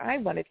thing that I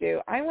want to do.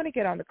 I want to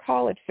get on the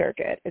college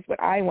circuit. Is what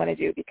I want to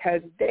do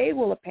because they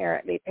will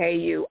apparently pay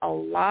you a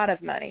lot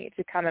of money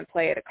to come and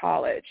play at a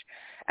college.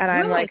 And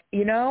I'm like,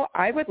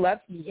 I would love.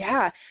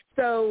 Yeah.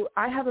 So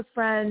I have a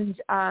friend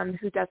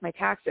who does my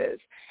taxes,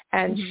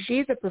 and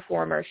she's a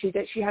performer. She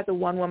has a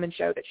one-woman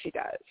show that she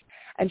does.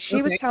 And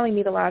she was telling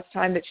me the last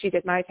time that she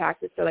did my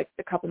taxes, so like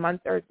a couple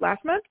months or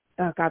last month.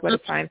 Oh God, what a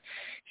time.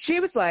 She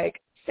was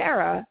like,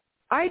 Sarah,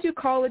 I do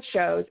college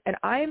shows, and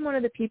I am one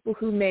of the people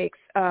who makes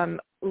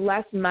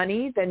less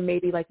money than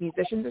maybe like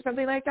musicians or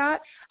something like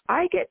that.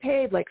 I get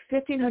paid like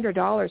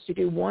 $1,500 to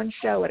do one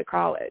show at a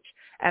college.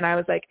 And I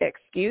was like,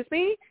 excuse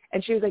me?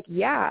 And she was like,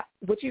 yeah,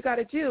 what you got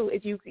to do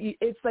is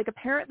it's like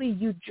apparently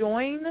you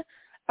join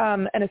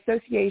an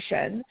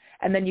association,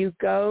 and then you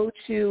go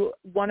to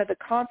one of the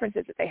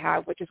conferences that they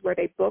have, which is where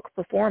they book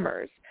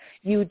performers.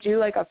 You do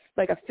like a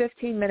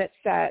 15-minute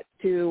set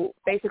to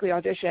basically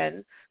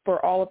audition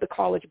for all of the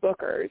college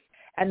bookers,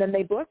 and then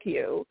they book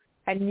you,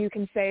 and you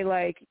can say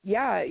like,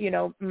 yeah, you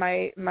know,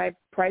 my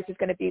price is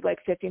going to be like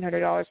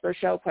 $1,500 for a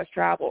show plus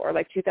travel, or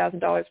like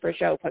 $2,000 for a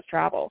show plus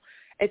travel.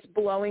 It's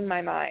blowing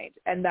my mind,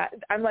 and that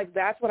I'm like,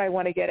 that's what I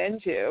want to get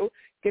into.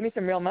 Give me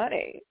some real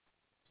money.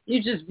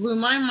 You just blew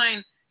my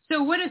mind.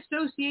 So what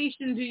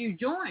association do you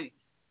join?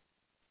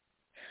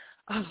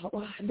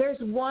 Oh, there's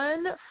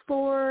one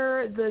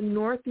for the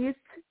Northeast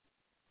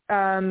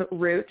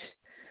route,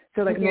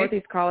 so like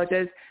Northeast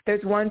colleges.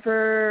 There's one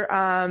for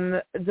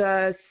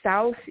the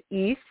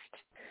Southeast.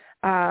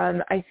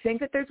 I think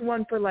that there's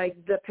one for like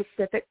the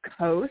Pacific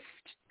Coast.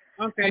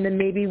 Okay. And then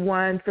maybe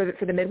one for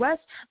the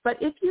Midwest. But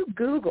if you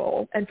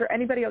Google, and for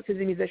anybody else who's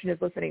a musician who's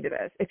listening to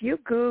this, if you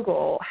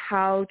Google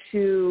how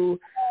to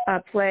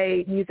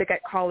play music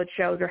at college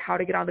shows or how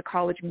to get on the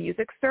college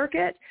music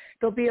circuit,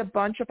 there'll be a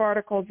bunch of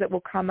articles that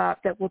will come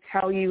up that will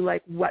tell you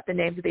like what the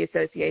names of the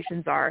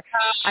associations are.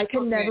 I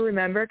can never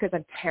remember because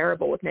I'm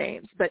terrible with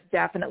names, but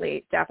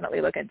definitely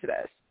look into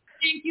this.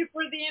 Thank you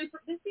for the info.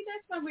 See,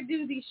 that's why we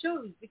do these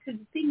shows, because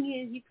the thing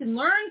is you can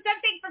learn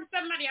something from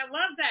somebody. I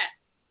love that.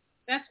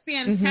 That's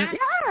fantastic.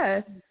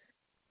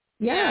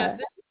 Yeah.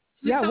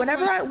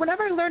 Whenever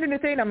I learn a new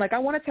thing, I'm like, I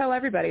want to tell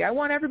everybody. I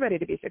want everybody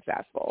to be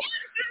successful. Yeah,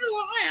 this is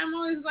why I'm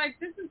always like,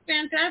 this is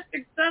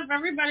fantastic stuff.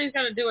 Everybody's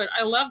got to do it.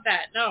 I love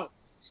that. No,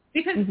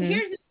 because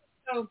here's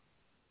so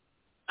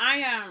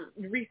I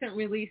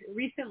recently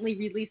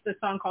released a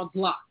song called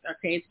Blocked.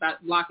 Okay, it's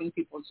about blocking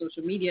people on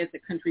social media. It's a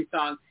country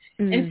song,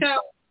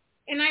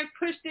 and I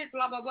pushed it,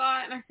 blah blah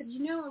blah, and I said,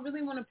 you know, I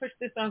really want to push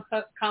this on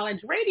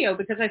college radio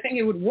because I think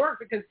it would work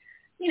because,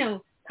 you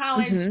know,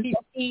 college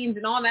teens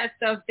and all that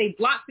stuff, they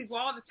block people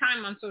all the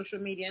time on social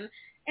media.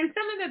 And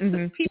some of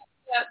the people,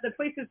 the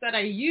places that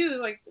I use,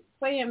 like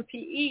Play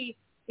MPE,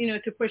 you know,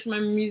 to push my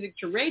music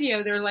to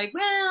radio, they're like,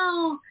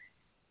 well,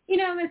 you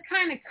know, it's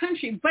kind of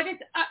country. But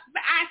it's,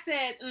 I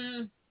said,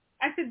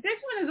 this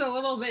one is a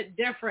little bit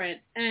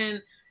different.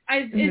 And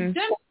it's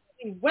done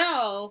really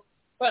well,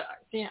 but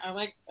yeah, I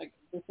like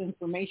this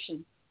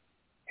information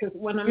because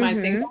one of my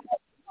things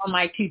on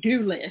my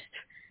to-do list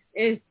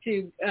is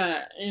to,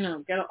 you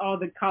know, get all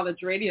the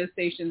college radio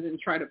stations and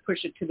try to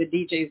push it to the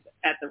DJs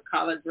at the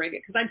college radio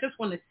because I just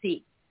want to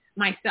see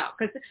myself.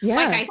 Because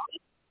like I said,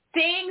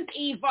 things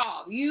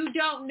evolve. You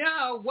don't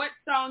know what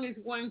song is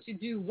going to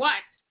do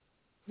what,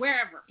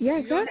 wherever. Yeah,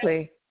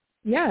 exactly.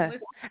 Yeah.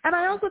 And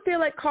I also feel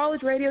like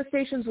college radio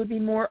stations would be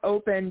more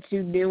open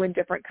to new and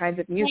different kinds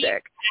of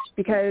music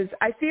because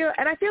I feel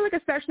like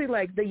especially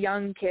like the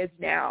young kids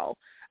now,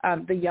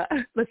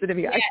 listen to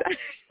me, guys.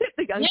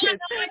 The young kids,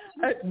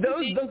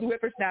 those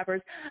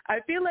whippersnappers.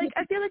 I feel like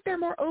they're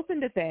more open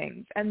to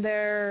things, and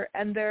they're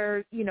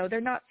you know,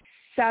 they're not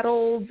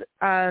settled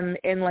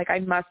in like I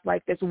must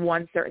like this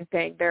one certain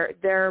thing.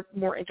 They're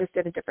more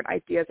interested in different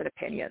ideas and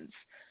opinions,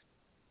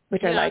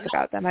 which I like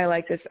about them. I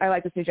like this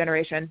new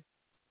generation.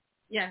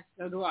 Yes,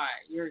 so do I.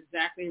 You're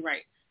exactly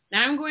right.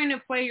 Now I'm going to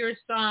play your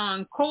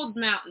song Cold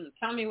Mountain.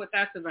 Tell me what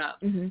that's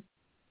about.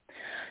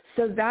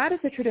 So that is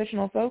a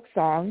traditional folk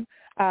song.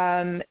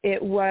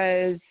 It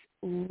was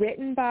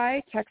written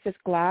by Texas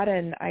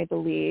Gladden, I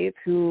believe,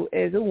 who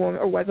is a woman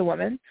or was a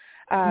woman.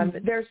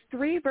 There's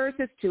 3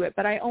 verses to it,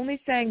 but I only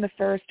sang the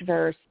first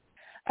verse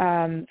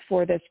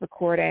for this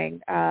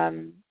recording.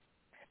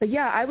 But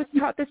yeah, I was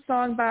taught this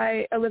song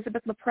by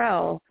Elizabeth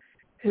Laprelle,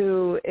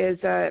 who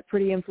is a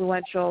pretty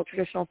influential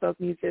traditional folk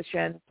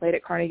musician, played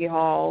at Carnegie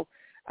Hall.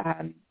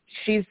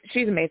 She's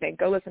amazing.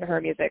 Go listen to her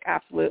music,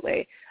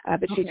 absolutely.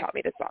 But she taught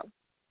me this song.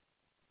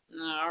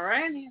 All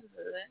right.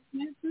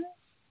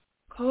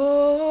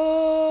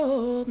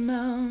 Cold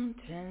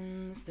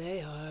mountains,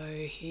 they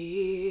are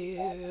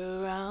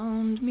here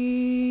around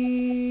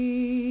me.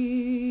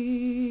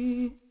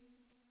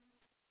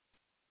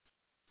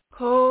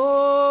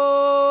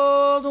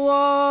 Cold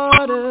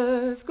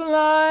waters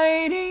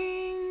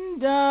gliding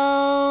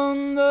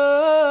down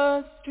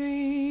the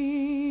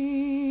stream.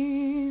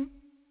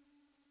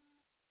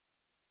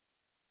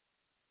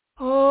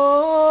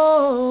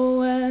 Oh,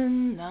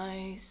 when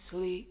I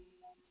sleep,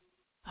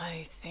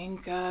 I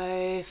think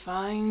I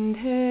find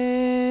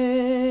him,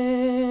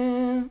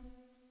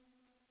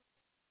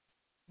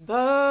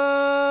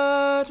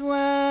 but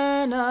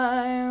when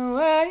I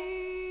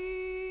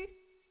wake,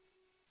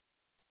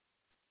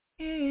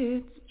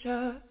 it's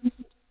just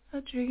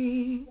a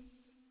dream.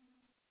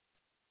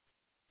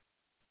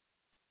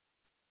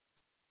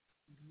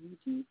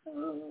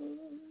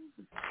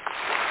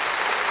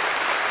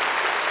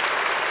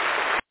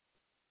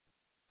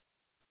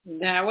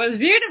 That was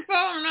beautiful.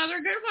 Another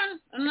good one.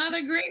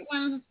 Another great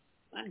one.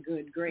 Not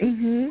good, great.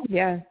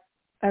 Yeah.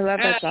 I love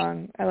that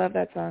song. I love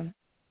that song.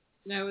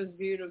 That was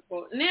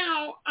beautiful.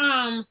 Now,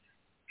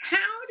 how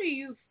do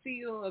you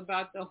feel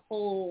about the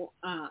whole,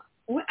 I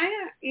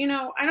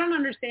don't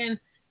understand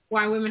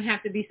why women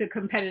have to be so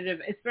competitive,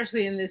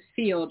 especially in this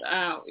field.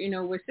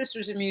 With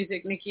Sisters in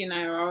Music, Nikki and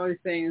I are always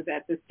saying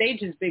that the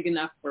stage is big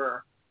enough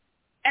for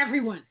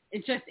everyone.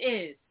 It just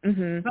is.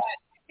 Mm-hmm. But I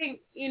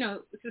think,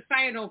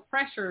 societal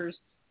pressures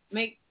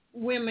make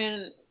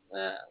women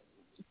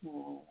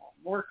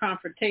more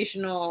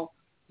confrontational,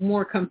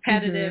 more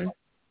competitive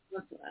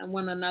with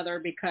one another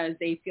because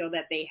they feel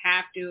that they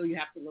have to. You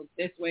have to look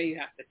this way. You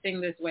have to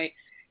sing this way.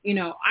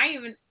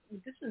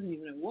 This isn't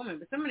even a woman,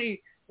 but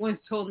somebody once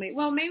told me,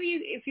 well,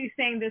 maybe if you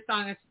sang this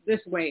song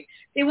this way,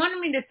 they wanted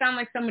me to sound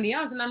like somebody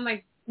else. And I'm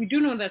like, you do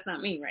know that's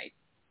not me, right?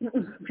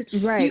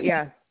 Right,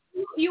 yeah.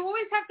 You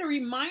always have to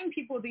remind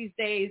people these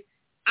days,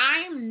 I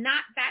am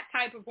not that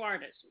type of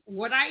artist.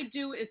 What I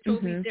do is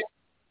totally different.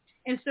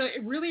 And so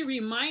it really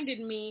reminded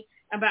me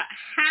about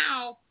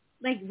how,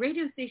 like,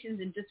 radio stations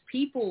and just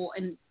people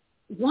and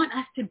want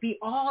us to be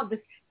all the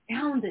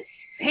sound the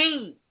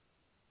same.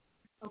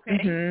 Okay?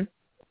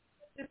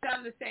 To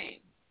sound the same.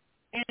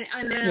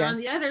 And then on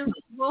the other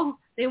level,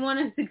 they want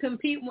us to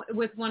compete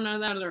with one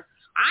another.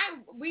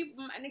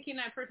 Nikki and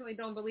I personally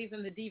don't believe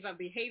in the diva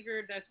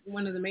behavior. That's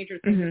one of the major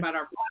things about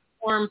our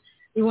platform.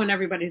 We want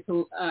everybody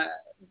to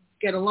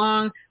get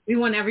along. We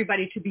want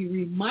everybody to be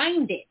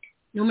reminded,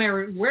 no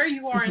matter where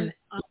you are in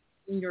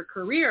your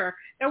career,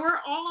 that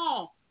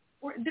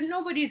that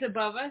nobody's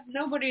above us,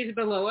 nobody's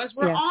below us.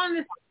 We're all on the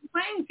same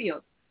playing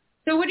field.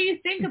 So what do you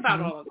think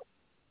about all of this?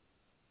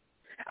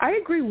 I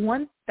agree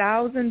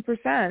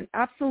 1,000%.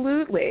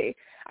 Absolutely.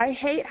 I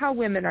hate how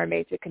women are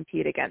made to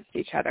compete against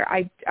each other.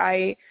 I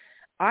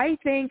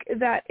think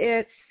that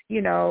it's,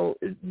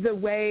 the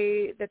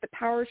way that the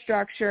power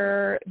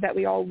structure that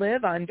we all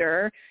live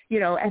under,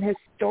 and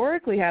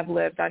historically have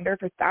lived under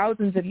for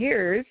thousands of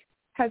years,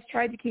 has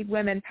tried to keep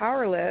women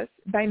powerless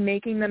by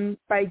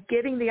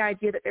giving the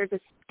idea that there's a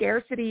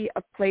scarcity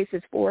of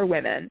places for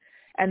women,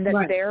 and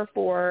that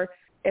therefore,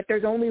 if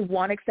there's only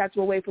one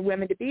acceptable way for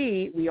women to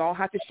be, we all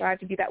have to strive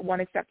to be that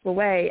one acceptable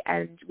way,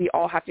 and we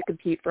all have to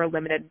compete for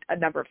a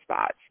number of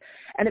spots.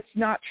 And it's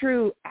not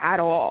true at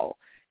all.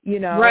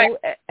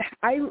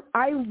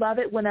 I love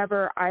it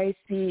whenever I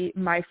see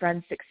my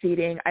friends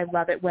succeeding. I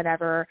love it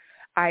whenever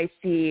I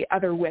see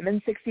other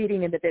women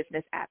succeeding in the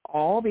business at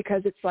all,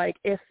 because it's like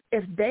if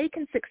they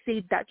can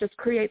succeed, that just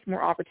creates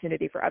more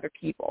opportunity for other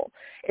people.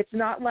 It's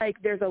not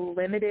like there's a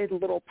limited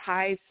little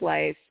pie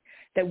slice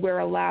that we're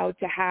allowed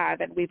to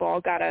have and we've all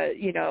got to,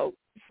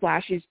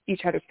 slash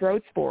each other's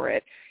throats for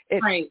it.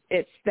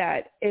 It's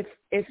that if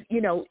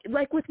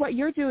like with what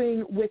you're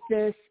doing with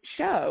this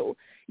show,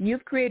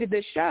 you've created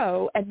this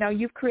show and now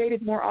you've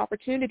created more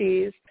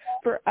opportunities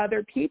for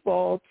other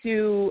people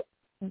to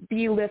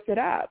be lifted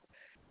up.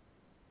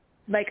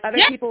 Like other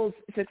people's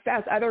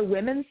success, other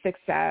women's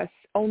success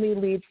only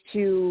leads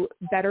to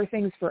better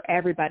things for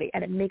everybody.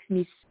 And it makes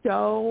me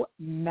so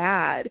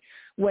mad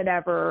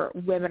whenever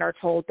women are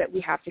told that we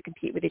have to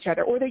compete with each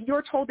other, or that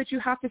you're told that you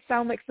have to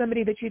sound like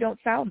somebody that you don't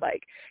sound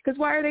like. Because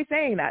why are they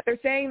saying that? They're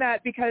saying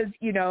that because,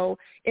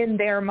 in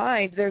their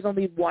mind, there's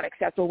only one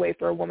acceptable way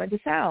for a woman to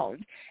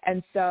sound.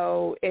 And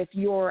so if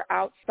you're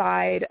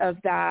outside of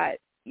that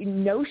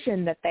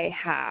notion that they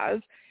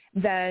have,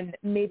 then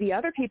maybe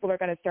other people are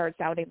going to start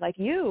sounding like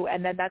you.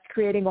 And then that's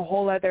creating a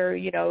whole other,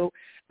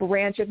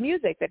 branch of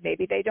music that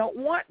maybe they don't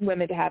want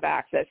women to have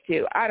access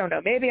to. I don't know.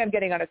 Maybe I'm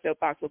getting on a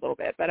soapbox a little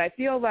bit, but I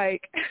feel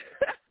like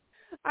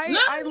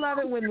I love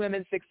it when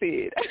women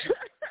succeed.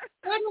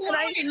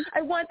 And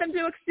I want them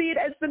to succeed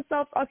as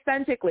themselves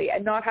authentically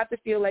and not have to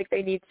feel like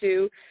they need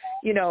to,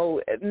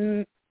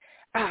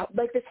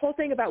 like this whole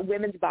thing about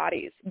women's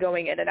bodies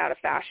going in and out of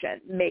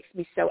fashion makes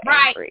me so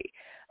angry.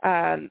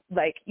 In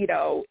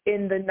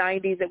the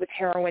 90s, it was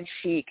heroin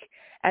chic.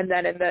 And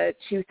then in the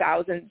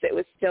 2000s, it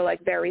was still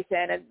like very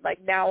thin. And like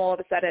now all of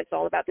a sudden it's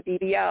all about the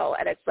BBL.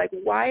 And it's like,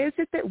 why is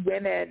it that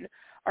women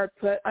are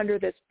put under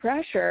this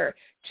pressure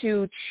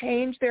to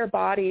change their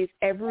bodies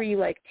every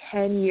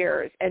 10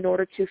 years in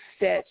order to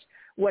fit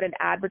what an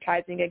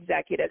advertising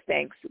executive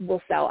thinks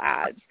will sell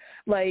ads?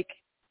 Like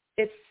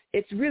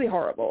it's really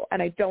horrible.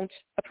 And I don't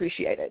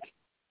appreciate it.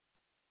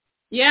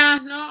 Yeah,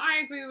 no,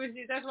 I agree with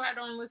you. That's why I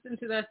don't listen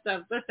to that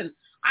stuff. Listen,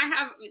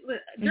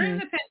 during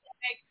the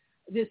pandemic,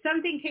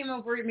 something came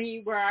over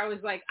me where I was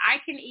like, I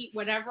can eat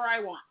whatever I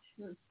want.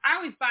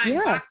 I was buying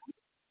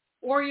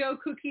Oreo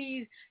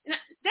cookies. And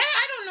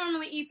I don't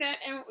normally eat that.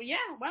 And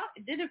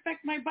it did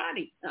affect my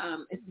body.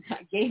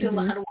 I gained a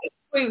lot of weight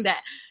doing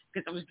that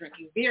because I was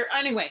drinking beer.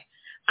 Anyway,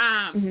 but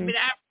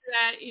after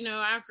that,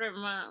 after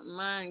my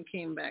mind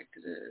came back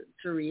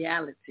to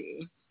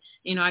reality,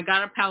 I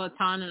got a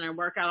Peloton and I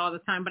work out all the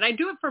time, but I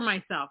do it for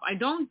myself. I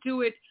don't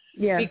do it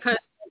because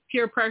of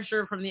peer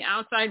pressure from the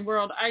outside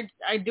world.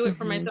 I do it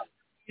for myself.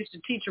 I used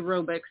to teach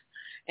aerobics,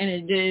 and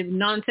it did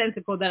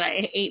nonsensical that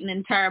I ate an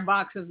entire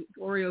box of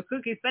Oreo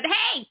cookies. But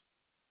hey,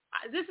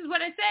 this is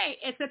what I say.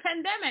 It's a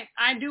pandemic.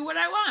 I do what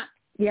I want.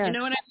 Yeah. You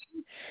know what I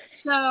mean?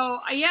 So,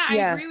 I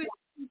Yeah. agree with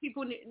you.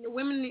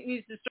 Women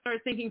need to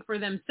start thinking for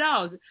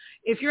themselves.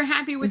 If you're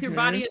happy with your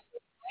body,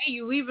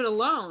 you leave it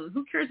alone.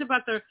 Who cares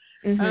about the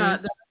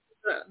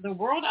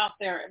world out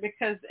there?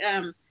 Because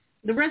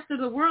the rest of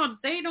the world,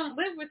 they don't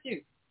live with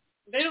you.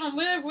 They don't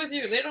live with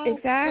you. They don't.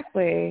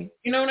 Exactly.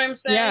 You know what I'm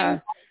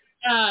saying?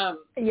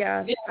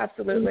 Yeah.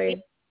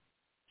 Absolutely.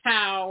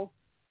 How,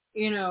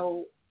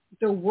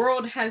 the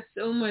world has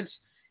so much,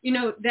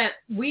 that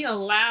we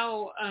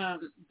allow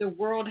the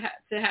world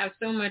to have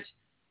so much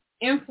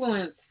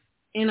influence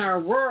in our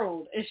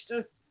world. It's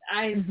just,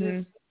 I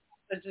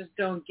just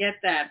don't get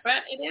that.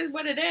 But it is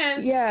what it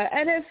is. Yeah,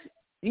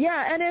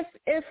 and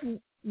if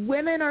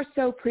women are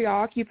so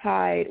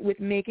preoccupied with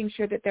making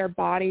sure that their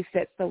body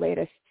fits the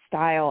latest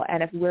style,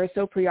 and if we're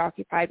so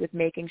preoccupied with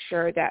making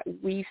sure that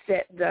we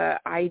fit the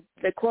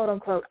quote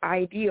unquote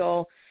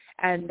ideal,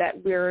 and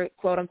that we're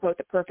quote unquote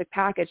the perfect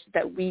package,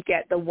 that we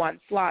get the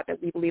one slot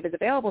that we believe is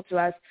available to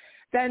us,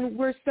 then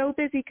we're so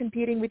busy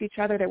competing with each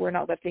other that we're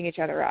not lifting each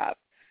other up.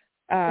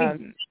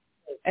 And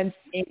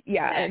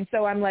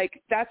so I'm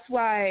like, that's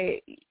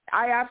why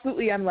I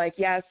absolutely am like,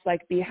 yes,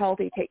 like be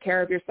healthy, take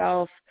care of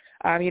yourself.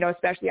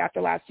 Especially after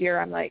last year,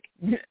 I'm like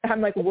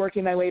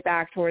working my way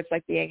back towards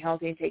like being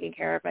healthy and taking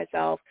care of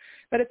myself.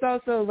 But it's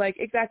also like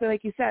exactly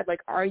like you said,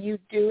 like, are you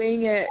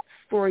doing it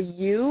for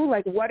you?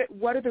 Like, what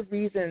are the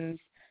reasons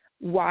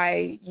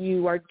why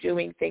you are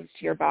doing things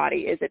to your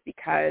body? Is it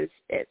because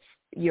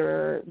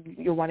you're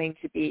wanting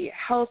to be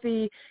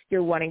healthy,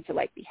 you're wanting to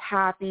like be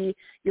happy,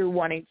 you're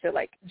wanting to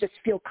like just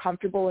feel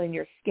comfortable in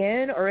your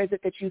skin, or is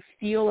it that you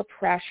feel a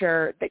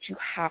pressure that you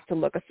have to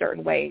look a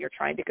certain way and you're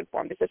trying to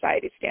conform to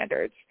society's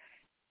standards?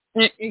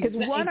 Because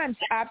one I'm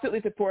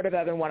absolutely supportive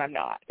of and one I'm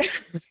not.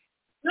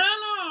 No,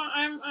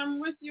 I'm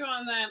with you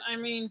on that. I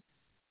mean,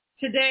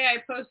 today I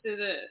post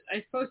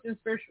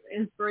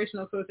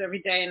inspirational quotes every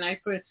day, and I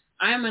put,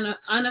 I am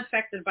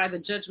unaffected by the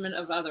judgment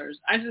of others.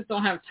 I just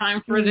don't have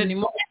time for it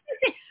anymore.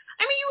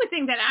 I mean, you would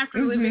think that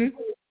after living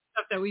through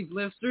stuff that we've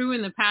lived through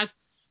in the past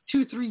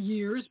 2-3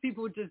 years,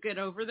 people would just get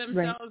over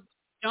themselves. Right.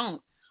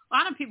 Don't. A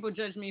lot of people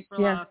judge me for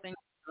a lot of things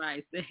that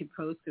I say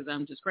post because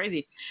I'm just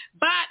crazy.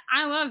 But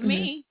I love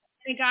me.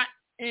 It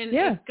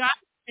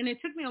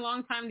took me a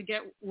long time to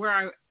get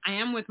where I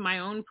am with my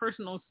own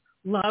personal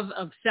love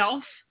of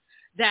self,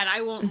 that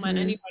I won't let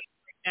anybody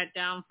break that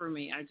down for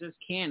me. I just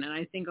can't. And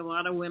I think a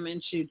lot of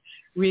women should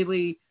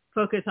really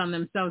focus on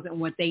themselves and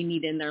what they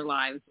need in their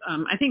lives.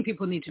 I think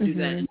people need to do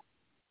that.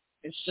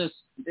 It's just,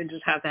 they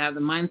just have to have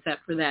the mindset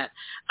for that.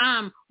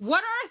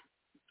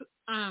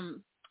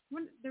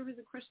 There's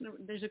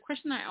a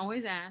question I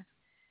always ask,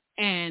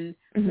 and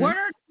what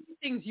are two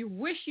things you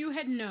wish you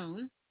had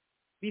known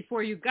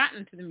before you got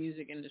into the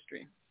music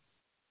industry?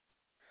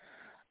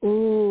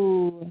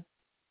 Ooh,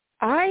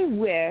 I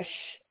wish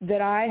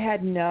that I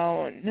had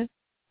known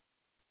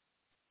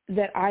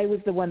that I was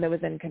the one that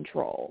was in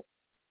control.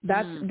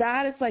 That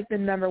is like the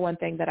number one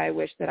thing that I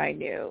wish that I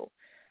knew.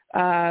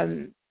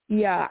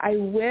 I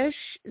wish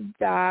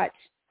that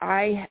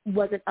I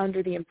wasn't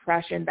under the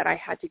impression that I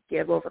had to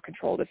give over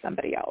control to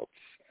somebody else.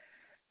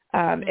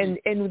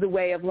 In the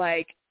way of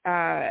like,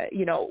 because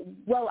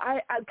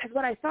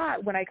when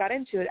I got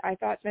into it, I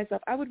thought to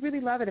myself, I would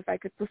really love it if I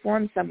could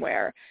perform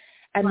somewhere.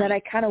 And then I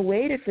kind of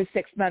waited for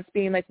 6 months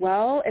being like,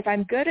 well, if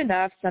I'm good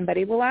enough,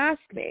 somebody will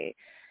ask me.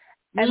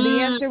 And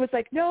the answer was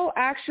like, no,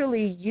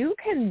 actually, you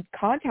can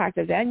contact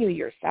a venue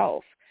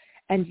yourself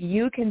and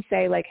you can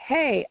say like,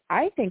 hey,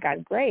 I think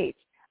I'm great.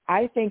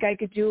 I think I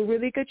could do a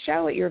really good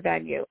show at your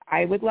venue.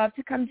 I would love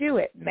to come do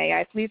it. May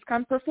I please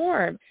come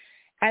perform?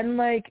 And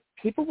like,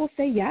 people will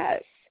say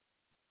yes.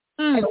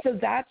 And so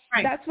that's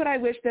what I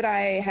wish that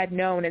I had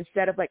known,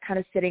 instead of like kind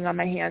of sitting on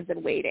my hands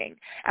and waiting.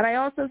 And I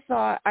also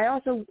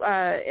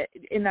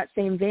in that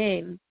same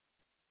vein,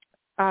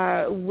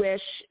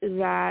 wish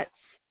that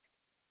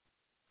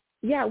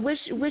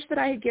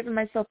I had given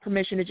myself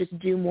permission to just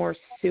do more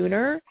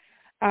sooner.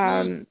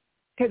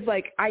 Cause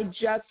like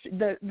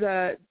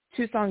the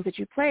 2 songs that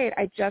you played,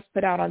 I just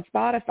put out on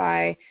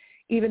Spotify,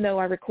 even though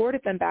I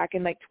recorded them back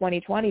in like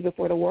 2020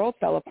 before the world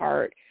fell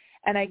apart.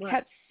 And I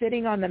kept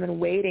sitting on them and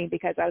waiting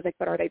because I was like,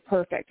 but are they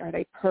perfect? Are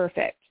they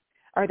perfect?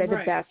 Are they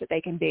the best that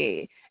they can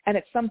be? And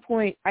at some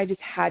point I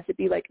just had to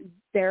be like,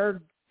 they're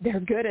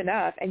good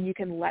enough, and you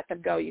can let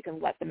them go. You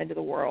can let them into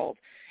the world.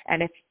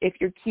 And if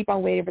you keep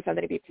on waiting for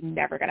something to be, it's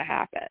never going to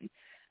happen.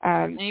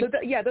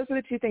 Those are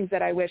the 2 things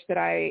that I wish that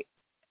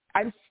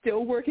I'm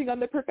still working on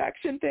the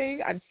perfection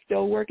thing. I'm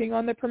still working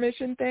on the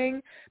permission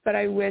thing, but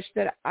I wish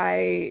that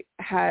I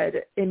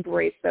had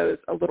embraced those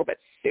a little bit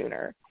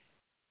sooner.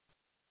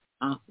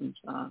 Awesome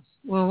sauce.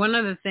 Well, one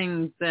of the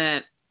things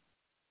that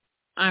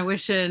I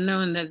wish I had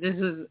known, that this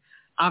is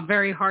a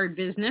very hard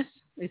business.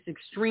 It's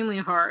extremely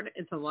hard.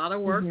 It's a lot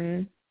of work.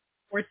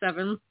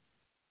 4/7.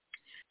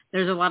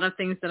 There's a lot of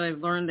things that I've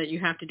learned that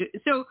you have to do.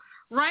 So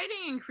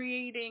writing and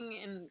creating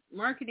and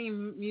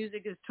marketing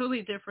music is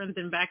totally different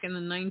than back in the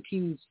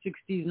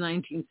 1960s,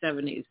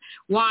 1970s.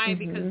 Why?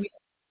 Because we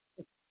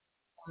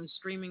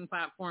streaming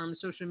platforms,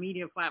 social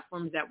media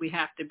platforms that we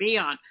have to be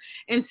on.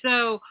 And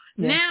so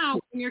now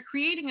when you're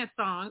creating a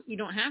song, you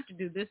don't have to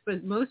do this,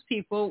 but most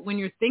people, when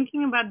you're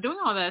thinking about doing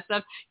all that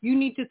stuff, you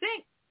need to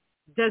think,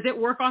 does it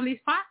work on these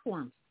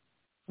platforms?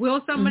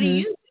 Will somebody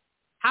use it?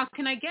 How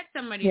can I get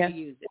somebody to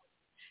use it?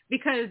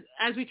 Because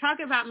as we talk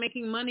about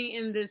making money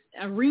in this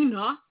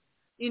arena,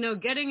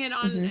 getting it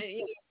on,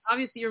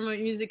 obviously your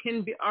music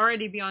can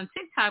already be on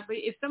TikTok, but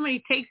if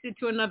somebody takes it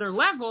to another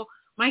level,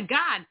 my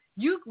God,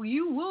 you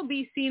will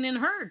be seen and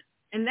heard.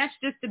 And that's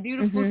just a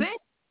beautiful thing.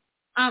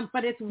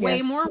 But it's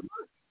way more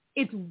work.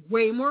 It's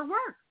way more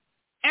work.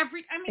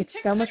 It's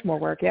TikTok, so much more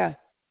work, yeah.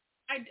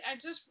 I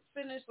just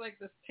finished like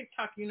this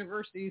TikTok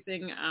University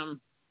thing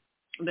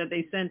that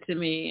they sent to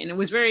me, and it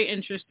was very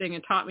interesting.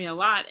 It taught me a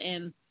lot,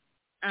 and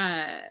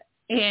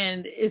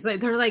it's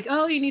like they're like,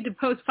 oh, you need to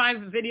post 5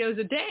 videos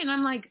a day, and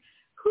I'm like,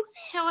 who the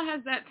hell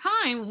has that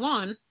time?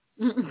 One,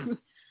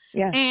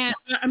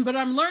 but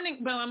I'm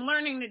learning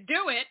to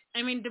do it.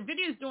 I mean, the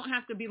videos don't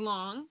have to be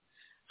long,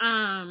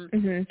 and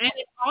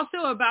it's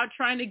also about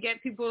trying to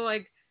get people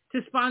like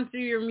to sponsor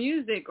your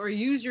music or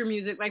use your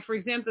music. Like, for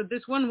example,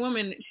 this one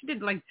woman, she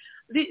did like,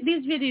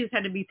 these videos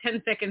had to be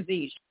 10 seconds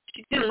each.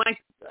 She didn't like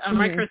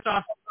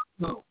Microsoft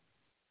logo.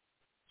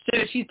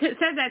 So she said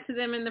that to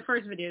them in the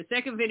first video.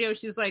 Second video,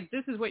 she's like,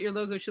 this is what your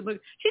logo should look.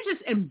 She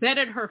just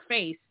embedded her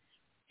face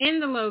in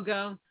the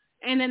logo.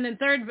 And then the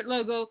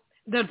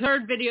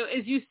third video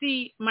is you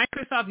see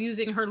Microsoft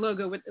using her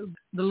logo with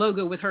the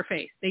logo with her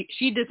face.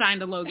 She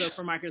designed a logo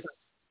for Microsoft.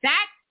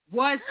 That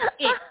was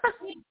it.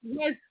 It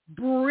was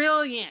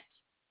brilliant.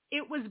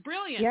 It was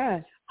brilliant.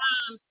 Yes.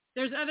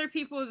 There's other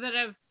people that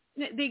have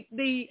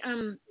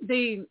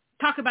they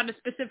talk about a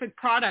specific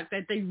product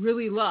that they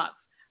really love,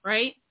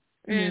 right?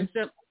 And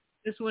so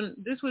this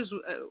was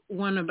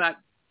one about,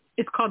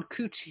 it's called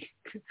Coochie.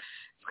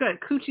 It's got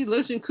Coochie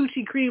lotion,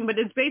 Coochie cream, but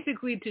it's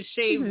basically to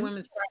shave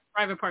women's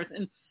private parts.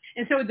 And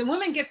so the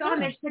woman gets on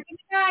there, she's like,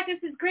 God, this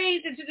is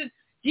great.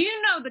 Do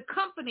you know the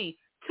company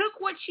took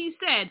what she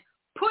said,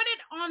 put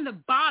it on the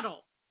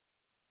bottle,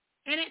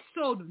 and it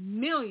sold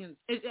millions.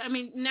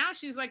 Now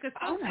she's like a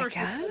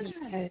spokesperson.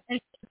 And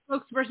she's a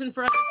spokesperson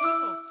for other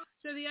people.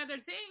 So the other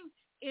thing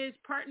is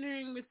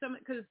partnering with someone,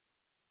 because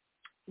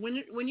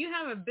when you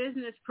have a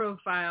business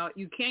profile,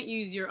 you can't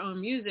use your own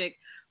music,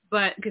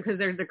 but because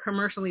there's a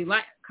commercially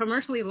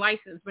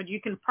licensed, but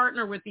you can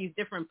partner with these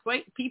different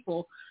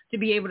people to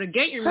be able to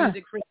get your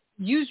music,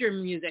 use your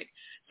music.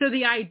 So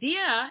the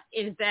idea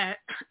is that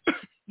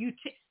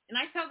and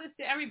I tell this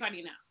to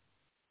everybody now,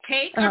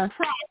 take a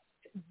product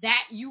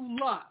that you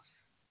love,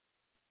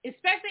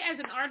 especially as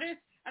an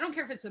artist. I don't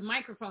care if it's a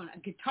microphone, a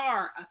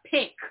guitar, a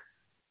pick,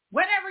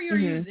 whatever you're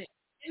using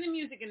in the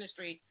music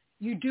industry,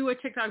 you do a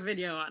TikTok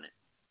video on it.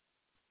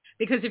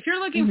 Because if you're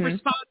looking for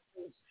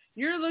sponsors,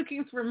 you're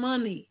looking for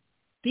money.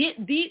 This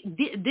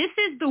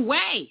is the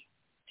way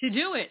to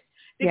do it.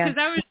 Because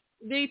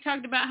they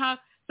talked about how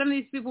some of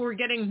these people were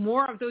getting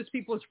more of those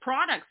people's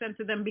products sent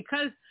to them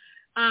because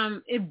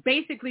it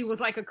basically was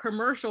like a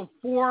commercial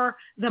for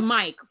the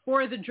mic,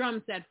 for the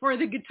drum set, for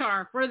the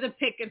guitar, for the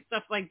pick and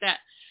stuff like that.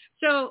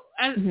 So,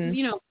 as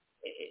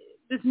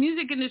this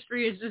music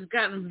industry has just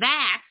gotten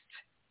vast.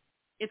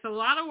 It's a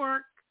lot of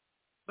work,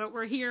 but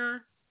we're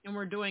here and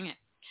we're doing it.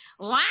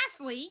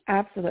 Lastly,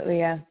 absolutely,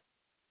 yeah.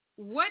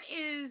 What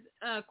is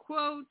a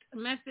quote,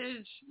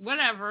 message,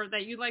 whatever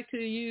that you like to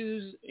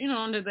use,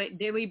 on a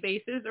daily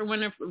basis or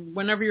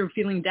whenever you're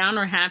feeling down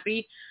or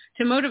happy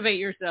to motivate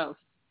yourself?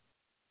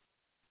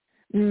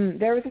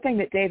 There was a thing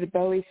that David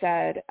Bowie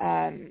said.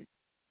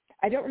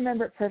 I don't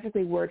remember it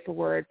perfectly word for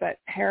word, but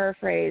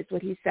paraphrase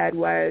what he said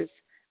was,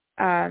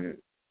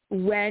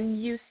 when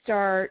you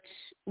start,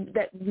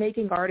 that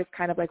making art is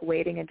kind of like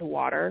wading into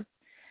water.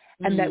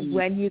 And that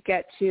when you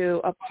get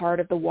to a part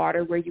of the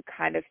water where you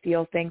kind of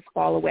feel things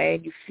fall away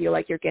and you feel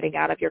like you're getting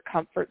out of your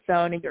comfort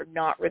zone and you're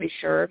not really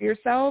sure of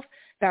yourself,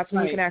 that's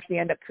when you can actually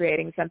end up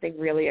creating something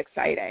really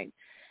exciting.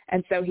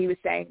 And so he was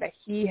saying that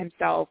he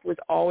himself was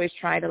always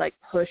trying to like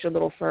push a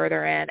little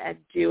further in and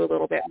do a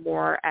little bit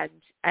more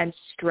and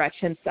stretch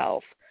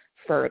himself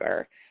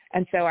further.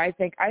 And so I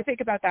think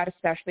about that,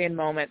 especially in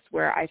moments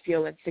where I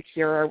feel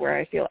insecure, where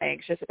I feel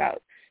anxious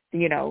about,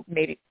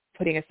 maybe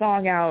putting a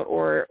song out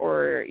or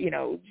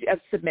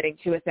submitting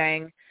to a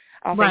thing.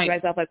 I'll think to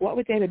myself, like, what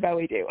would David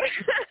Bowie do?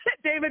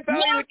 David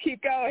Bowie would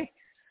keep going.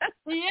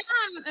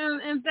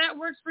 And if that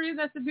works for you,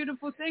 that's a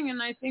beautiful thing.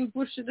 And I think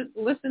we should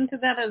listen to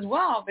that as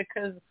well,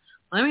 because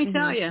let me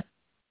tell you,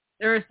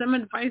 there is some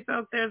advice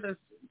out there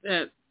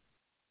that's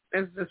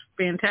just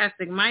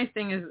fantastic. My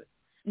thing is,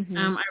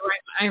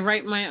 I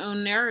write my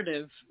own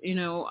narrative, a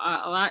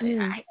lot.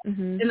 And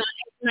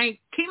I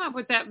came up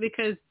with that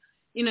because,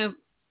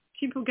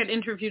 people get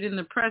interviewed in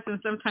the press and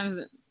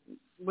sometimes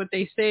what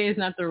they say is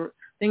not the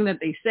thing that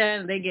they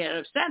said and they get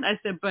upset. I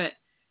said, but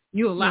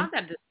you allow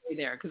that to stay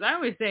there. Because I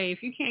always say,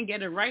 if you can't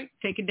get it right,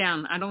 take it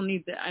down. I don't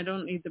need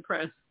the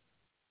press.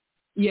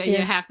 You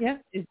have to.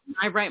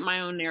 I write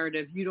my own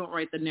narrative. You don't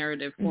write the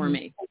narrative for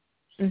me.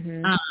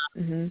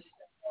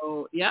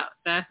 So, yeah,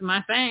 that's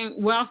my thing.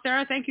 Well,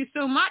 Sarah, thank you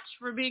so much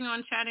for being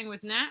on Chatting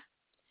with Nat.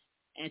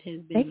 It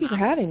has been Thank you for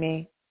having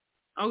me.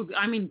 Oh,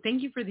 I mean,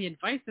 thank you for the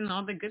advice and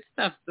all the good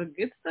stuff. The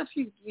good stuff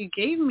you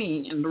gave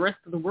me and the rest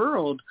of the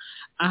world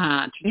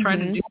to try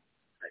to do the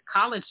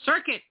college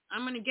circuit.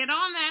 I'm going to get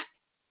on that.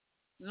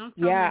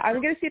 Yeah, I'm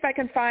going to see if I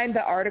can find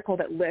the article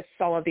that lists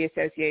all of the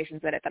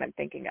associations in it that I'm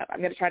thinking of. I'm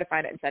going to try to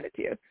find it and send it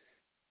to you.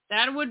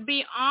 That would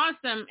be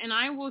awesome. And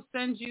I will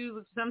send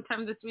you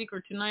sometime this week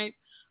or tonight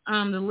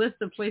the list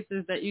of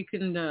places that you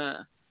can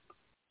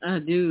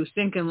do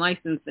sync and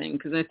licensing,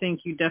 because I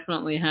think you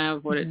definitely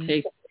have what it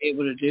takes to be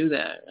able to do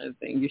that. I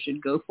think you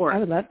should go for it. I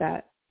would love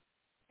that.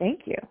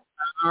 Thank you.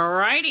 All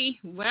righty.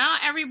 Well,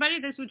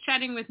 everybody, this was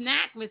Chatting with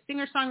Nat with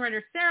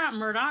singer-songwriter Sarah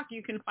Murdoch.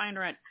 You can find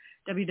her at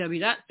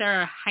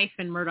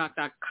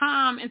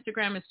www.sarah-murdoch.com.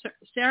 Instagram is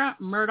Sarah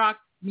Murdoch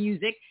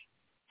Music.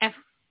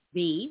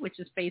 FB, which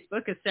is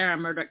Facebook, is Sarah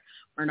Murdoch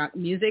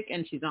Music,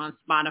 and she's on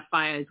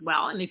Spotify as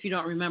well. And if you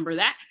don't remember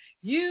that,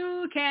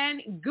 you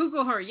can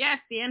Google her. Yes,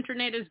 the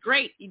internet is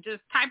great. You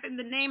just type in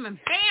the name and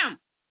bam,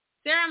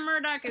 Sarah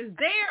Murdoch is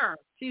there.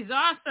 She's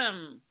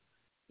awesome.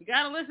 You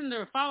got to listen to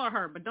her, follow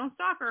her, but don't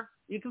stalk her.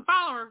 You can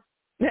follow her.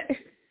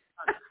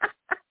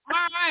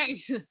 All right.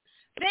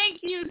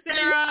 Thank you,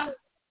 Sarah.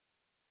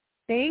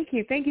 Thank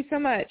you. Thank you so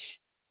much.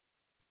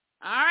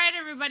 All right,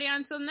 everybody.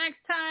 Until next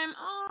time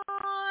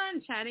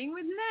on Chatting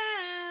with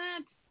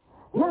Nat.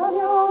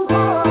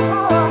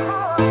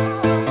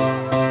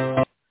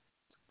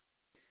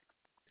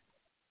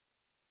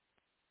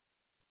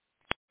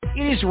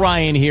 It is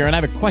Ryan here, and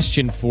I have a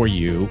question for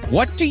you.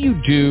 What do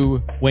you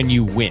do when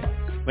you win?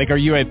 Like, are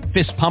you a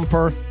fist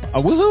pumper,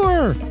 a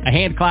woohooer, a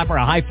hand clapper,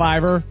 a high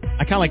fiver?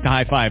 I kind of like the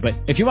high five, but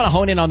if you want to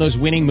hone in on those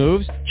winning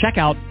moves, check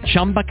out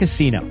Chumba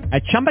Casino.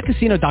 At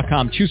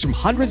ChumbaCasino.com, choose from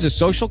hundreds of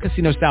social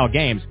casino-style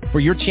games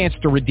for your chance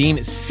to redeem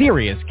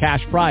serious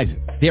cash prizes.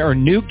 There are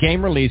new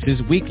game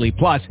releases weekly,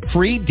 plus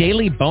free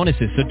daily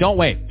bonuses, so don't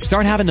wait.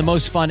 Start having the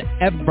most fun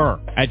ever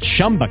at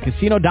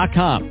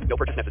ChumbaCasino.com. No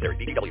purchase necessary.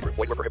 VGW Group.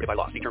 Void where prohibited by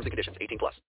law. See terms and conditions. 18+.